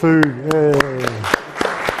hand for the food. Yeah.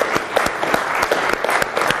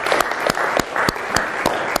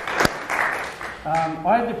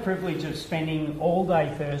 I had the privilege of spending all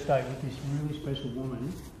day Thursday with this really special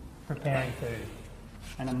woman preparing food,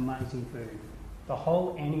 and amazing food. The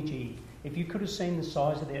whole energy, if you could have seen the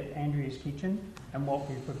size of Andrea's kitchen and what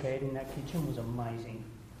we prepared in that kitchen was amazing.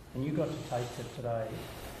 And you got to taste it today.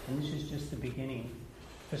 And this is just the beginning.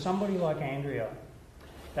 For somebody like Andrea,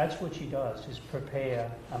 that's what she does, is prepare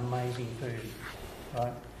amazing food.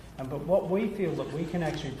 Right? But what we feel that we can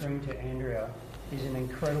actually bring to Andrea is an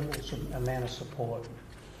incredible amount of support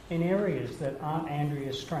in areas that aren't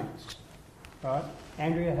Andrea's strengths. Right?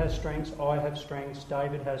 Andrea has strengths, I have strengths,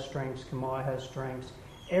 David has strengths, Kamai has strengths.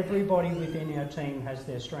 Everybody within our team has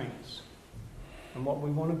their strengths. And what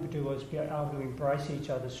we want to do is be able to embrace each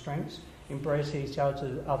other's strengths, embrace each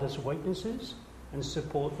other's weaknesses, and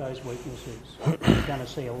support those weaknesses. You're going to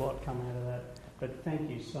see a lot come out of that. But thank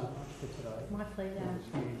you so much for today. My pleasure.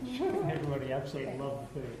 Everybody absolutely loved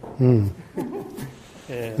the food.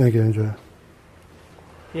 Yeah. Thank you, Andrea.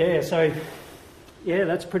 Yeah, so, yeah,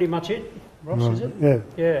 that's pretty much it. Ross, is it? Yeah.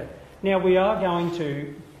 Yeah. Now, we are going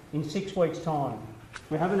to, in 6 weeks' time,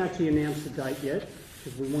 we haven't actually announced the date yet,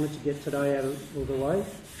 because we wanted to get today out of the way.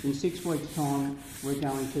 In 6 weeks' time, we're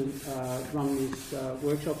going to run this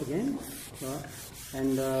workshop again, right?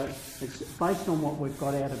 And it's based on what we've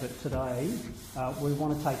got out of it today. We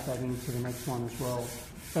want to take that into the next one as well.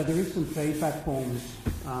 So there is some feedback forms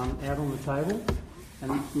out on the table.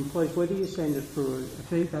 And please, whether you send it through a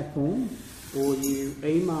feedback form or you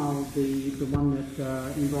email the one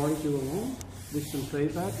that invited you along with some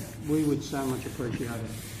feedback, we would so much appreciate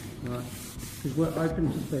it, right? Because we're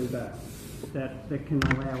open to feedback that can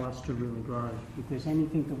allow us to really grow. If there's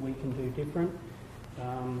anything that we can do different,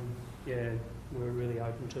 yeah, we're really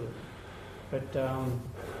open to it. But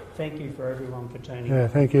thank you for everyone for turning up. Yeah,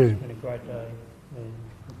 thank you. It's been a great day. Yeah.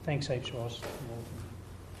 Thanks heaps, Ross.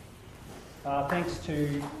 Thanks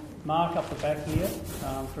to Mark up the back here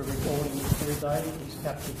for recording this through day. He's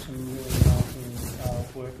captured some really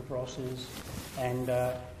amazing work of Ross's. And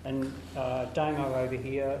Damo over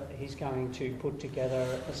here, he's going to put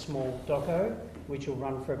together a small doco which will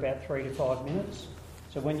run for about 3 to 5 minutes.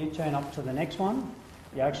 So when you turn up to the next one,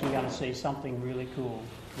 you're actually going to see something really cool,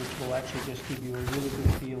 which will actually just give you a really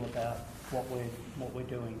good feel about what we're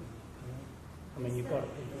doing. I mean, you've got. Is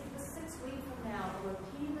the 6 weeks from now a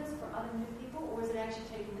repeat list for other new people, or is it actually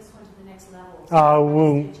taking this one to the next level?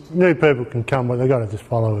 Well, new people can come, but they've got to just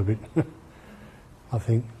follow a bit. I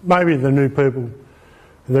think maybe the new people,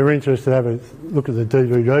 if they're interested, have a look at the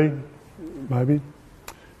DVD. Maybe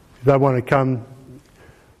if they want to come,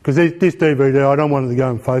 because this DVD, I don't want it to go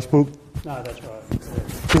on Facebook. No, that's right.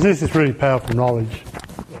 Because this is really powerful knowledge.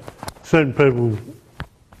 Yeah. Certain people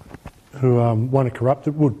who want to corrupt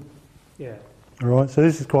it would. Yeah. All right. So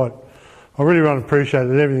this is quite. I really want to appreciate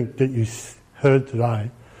everything that you heard today.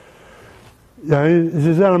 You know, there's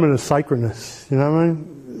this element of sacredness. You know what I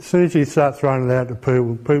mean? As soon as you start throwing it out to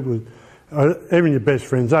people, even your best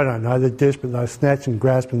friends, they don't know. They're desperate. They snatch and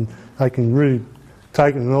grasp, and they can really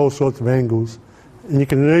take it in all sorts of angles. And you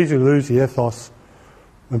can easily lose the ethos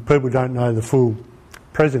when people don't know the full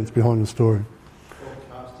presence behind the story.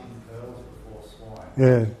 Casting pearls before swine.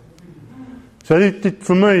 Yeah. So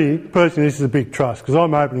for me, personally, this is a big trust, because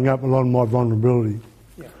I'm opening up a lot of my vulnerability.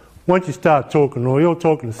 Yeah. Once you start talking law, you're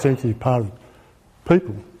talking a sensitive part of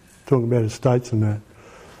people, talking about estates and that.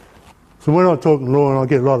 So when I talk law, and I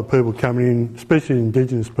get a lot of people coming in, especially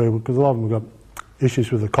Indigenous people, because a lot of them have got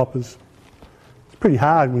issues with the coppers. It's pretty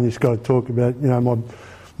hard when you've got to talk about, you know,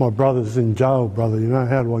 my brother's in jail, brother, you know,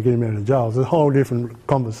 how do I get him out of jail? It's a whole different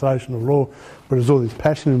conversation of law, but there's all this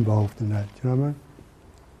passion involved in that, you know what I mean?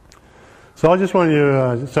 So I just want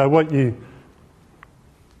you so what you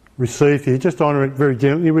receive here, just honour it very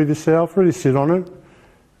gently with yourself, really sit on it.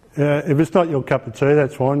 If it's not your cup of tea,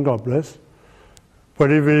 that's fine, God bless. But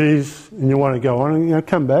if it is, and you want to go on, you know,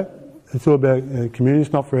 come back. It's all about community,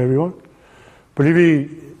 it's not for everyone. But if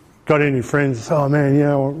you got any friends that say, oh man, you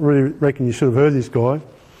know, I really reckon you should have heard this guy,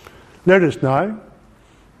 let us know.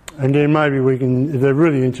 And then maybe we can, if they're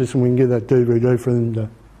really interested, we can get that DVD for them to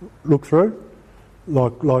look through.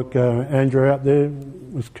 Like Andrew out there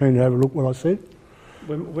was keen to have a look what I said.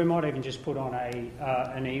 We might even just put on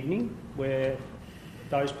an evening where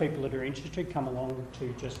those people that are interested come along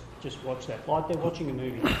to just watch that, like they're watching a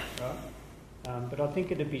movie, right? But I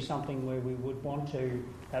think it'd be something where we would want to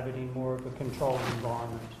have it in more of a controlled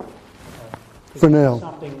environment. For now.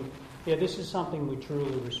 Yeah, this is something we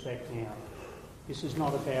truly respect now. This is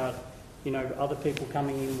not about, other people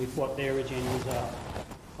coming in with what their agendas are.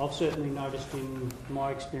 I've certainly noticed in my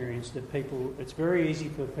experience that it's very easy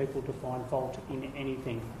for people to find fault in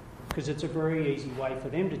anything, because it's a very easy way for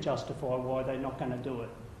them to justify why they're not going to do it.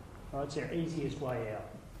 Right? It's their easiest way out.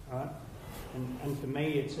 Right? And for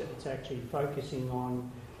me, it's actually focusing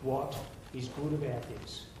on what is good about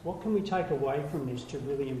this. What can we take away from this to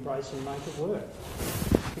really embrace and make it work?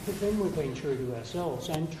 Because then we've been true to ourselves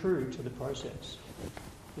and true to the process.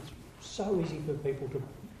 It's so easy for people to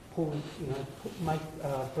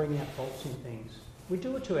bring out faults in things. We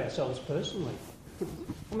do it to ourselves personally.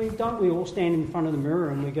 I mean, don't we all stand in front of the mirror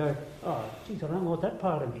and we go, oh, geez, I don't like that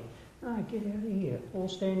part of me. No, get out of here. All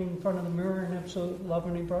standing in front of the mirror and absolutely love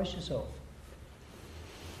and embrace yourself.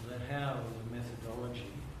 That how the methodology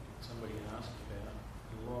somebody asked about, a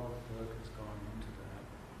lot of work has gone into that,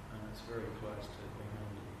 and it's very close to being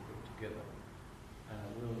able to be put together. And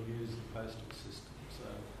we'll use the postal system, so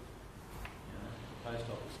the post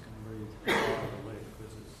office can breathe a sigh of relief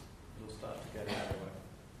because it'll start to get out of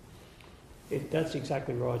the way. That's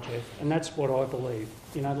exactly right, Jeff, and that's what I believe.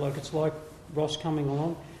 It's like Ross coming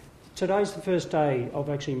along. Today's the first day I've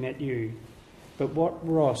actually met you, but what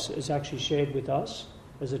Ross has actually shared with us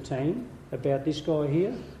as a team about this guy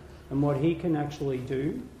here and what he can actually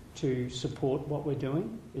do to support what we're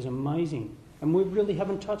doing is amazing. And we really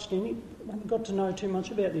haven't got to know too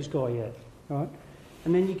much about this guy yet, right?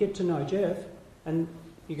 And then you get to know Jeff and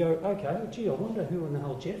you go, okay, gee, I wonder who in the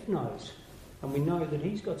hell Jeff knows. And we know that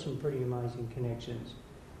he's got some pretty amazing connections.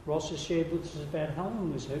 Ross has shared with us about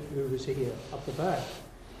Helen who was here up the back.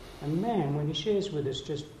 And man, when he shares with us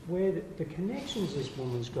just where the connections this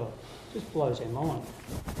woman's got, just blows our mind.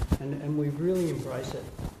 And we really embrace it.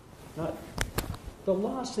 Now, the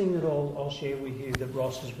last thing that I'll share with you that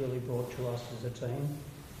Ross has really brought to us as a team,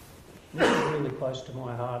 this is really close to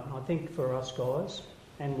my heart, and I think for us guys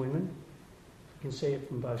and women, you can see it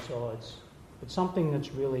from both sides. It's something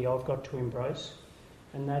that's really I've got to embrace,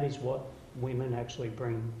 and that is what women actually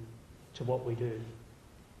bring to what we do.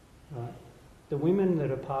 Right? The women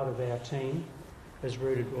that are part of our team as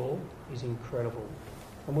Rooted Raw is incredible.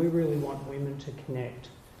 And we really want women to connect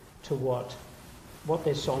to what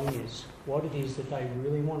their song is, what it is that they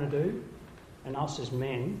really want to do, and us as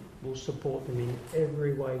men will support them in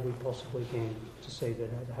every way we possibly can to see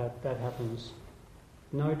that happens.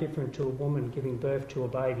 No different to a woman giving birth to a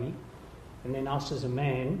baby, and then us as a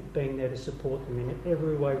man being there to support them in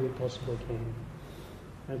every way we possibly can.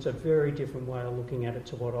 And it's a very different way of looking at it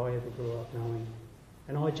to what I ever grew up knowing.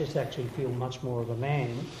 And I just actually feel much more of a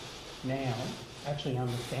man now, actually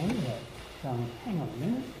understanding that. Going, hang on a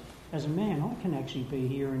minute, as a man I can actually be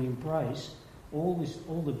here and embrace all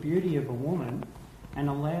the beauty of a woman and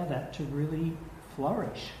allow that to really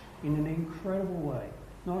flourish in an incredible way.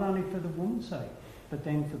 Not only for the woman's sake, but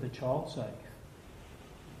then for the child's sake.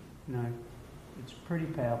 It's pretty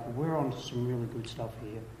powerful. We're on to some really good stuff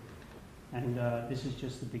here. And this is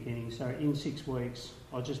just the beginning. So in 6 weeks,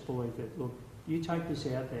 I just believe that, look, you take this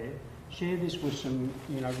out there, share this with some,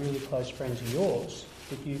 really close friends of yours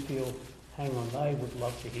that you feel, hang on, they would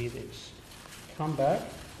love to hear this. Come back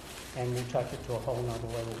and we'll take it to a whole nother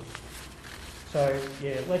level. So,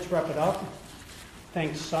 let's wrap it up.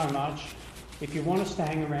 Thanks so much. If you want us to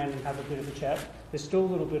hang around and have a bit of a chat, there's still a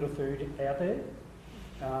little bit of food out there.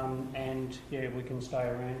 We can stay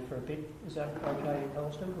around for a bit. Is that okay,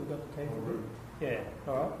 Alistair? We've got the key for it? Yeah,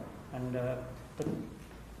 all right. And,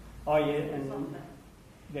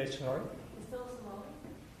 sorry. Is still some more?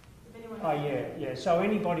 So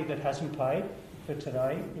anybody that hasn't paid for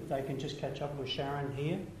today, if they can just catch up with Sharon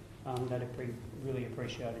here, that'd be really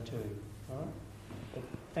appreciated too. All right. But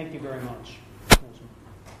thank you very much. Awesome.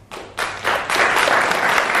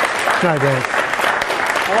 No, don't.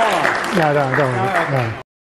 Oh. No, don't. No, okay. No.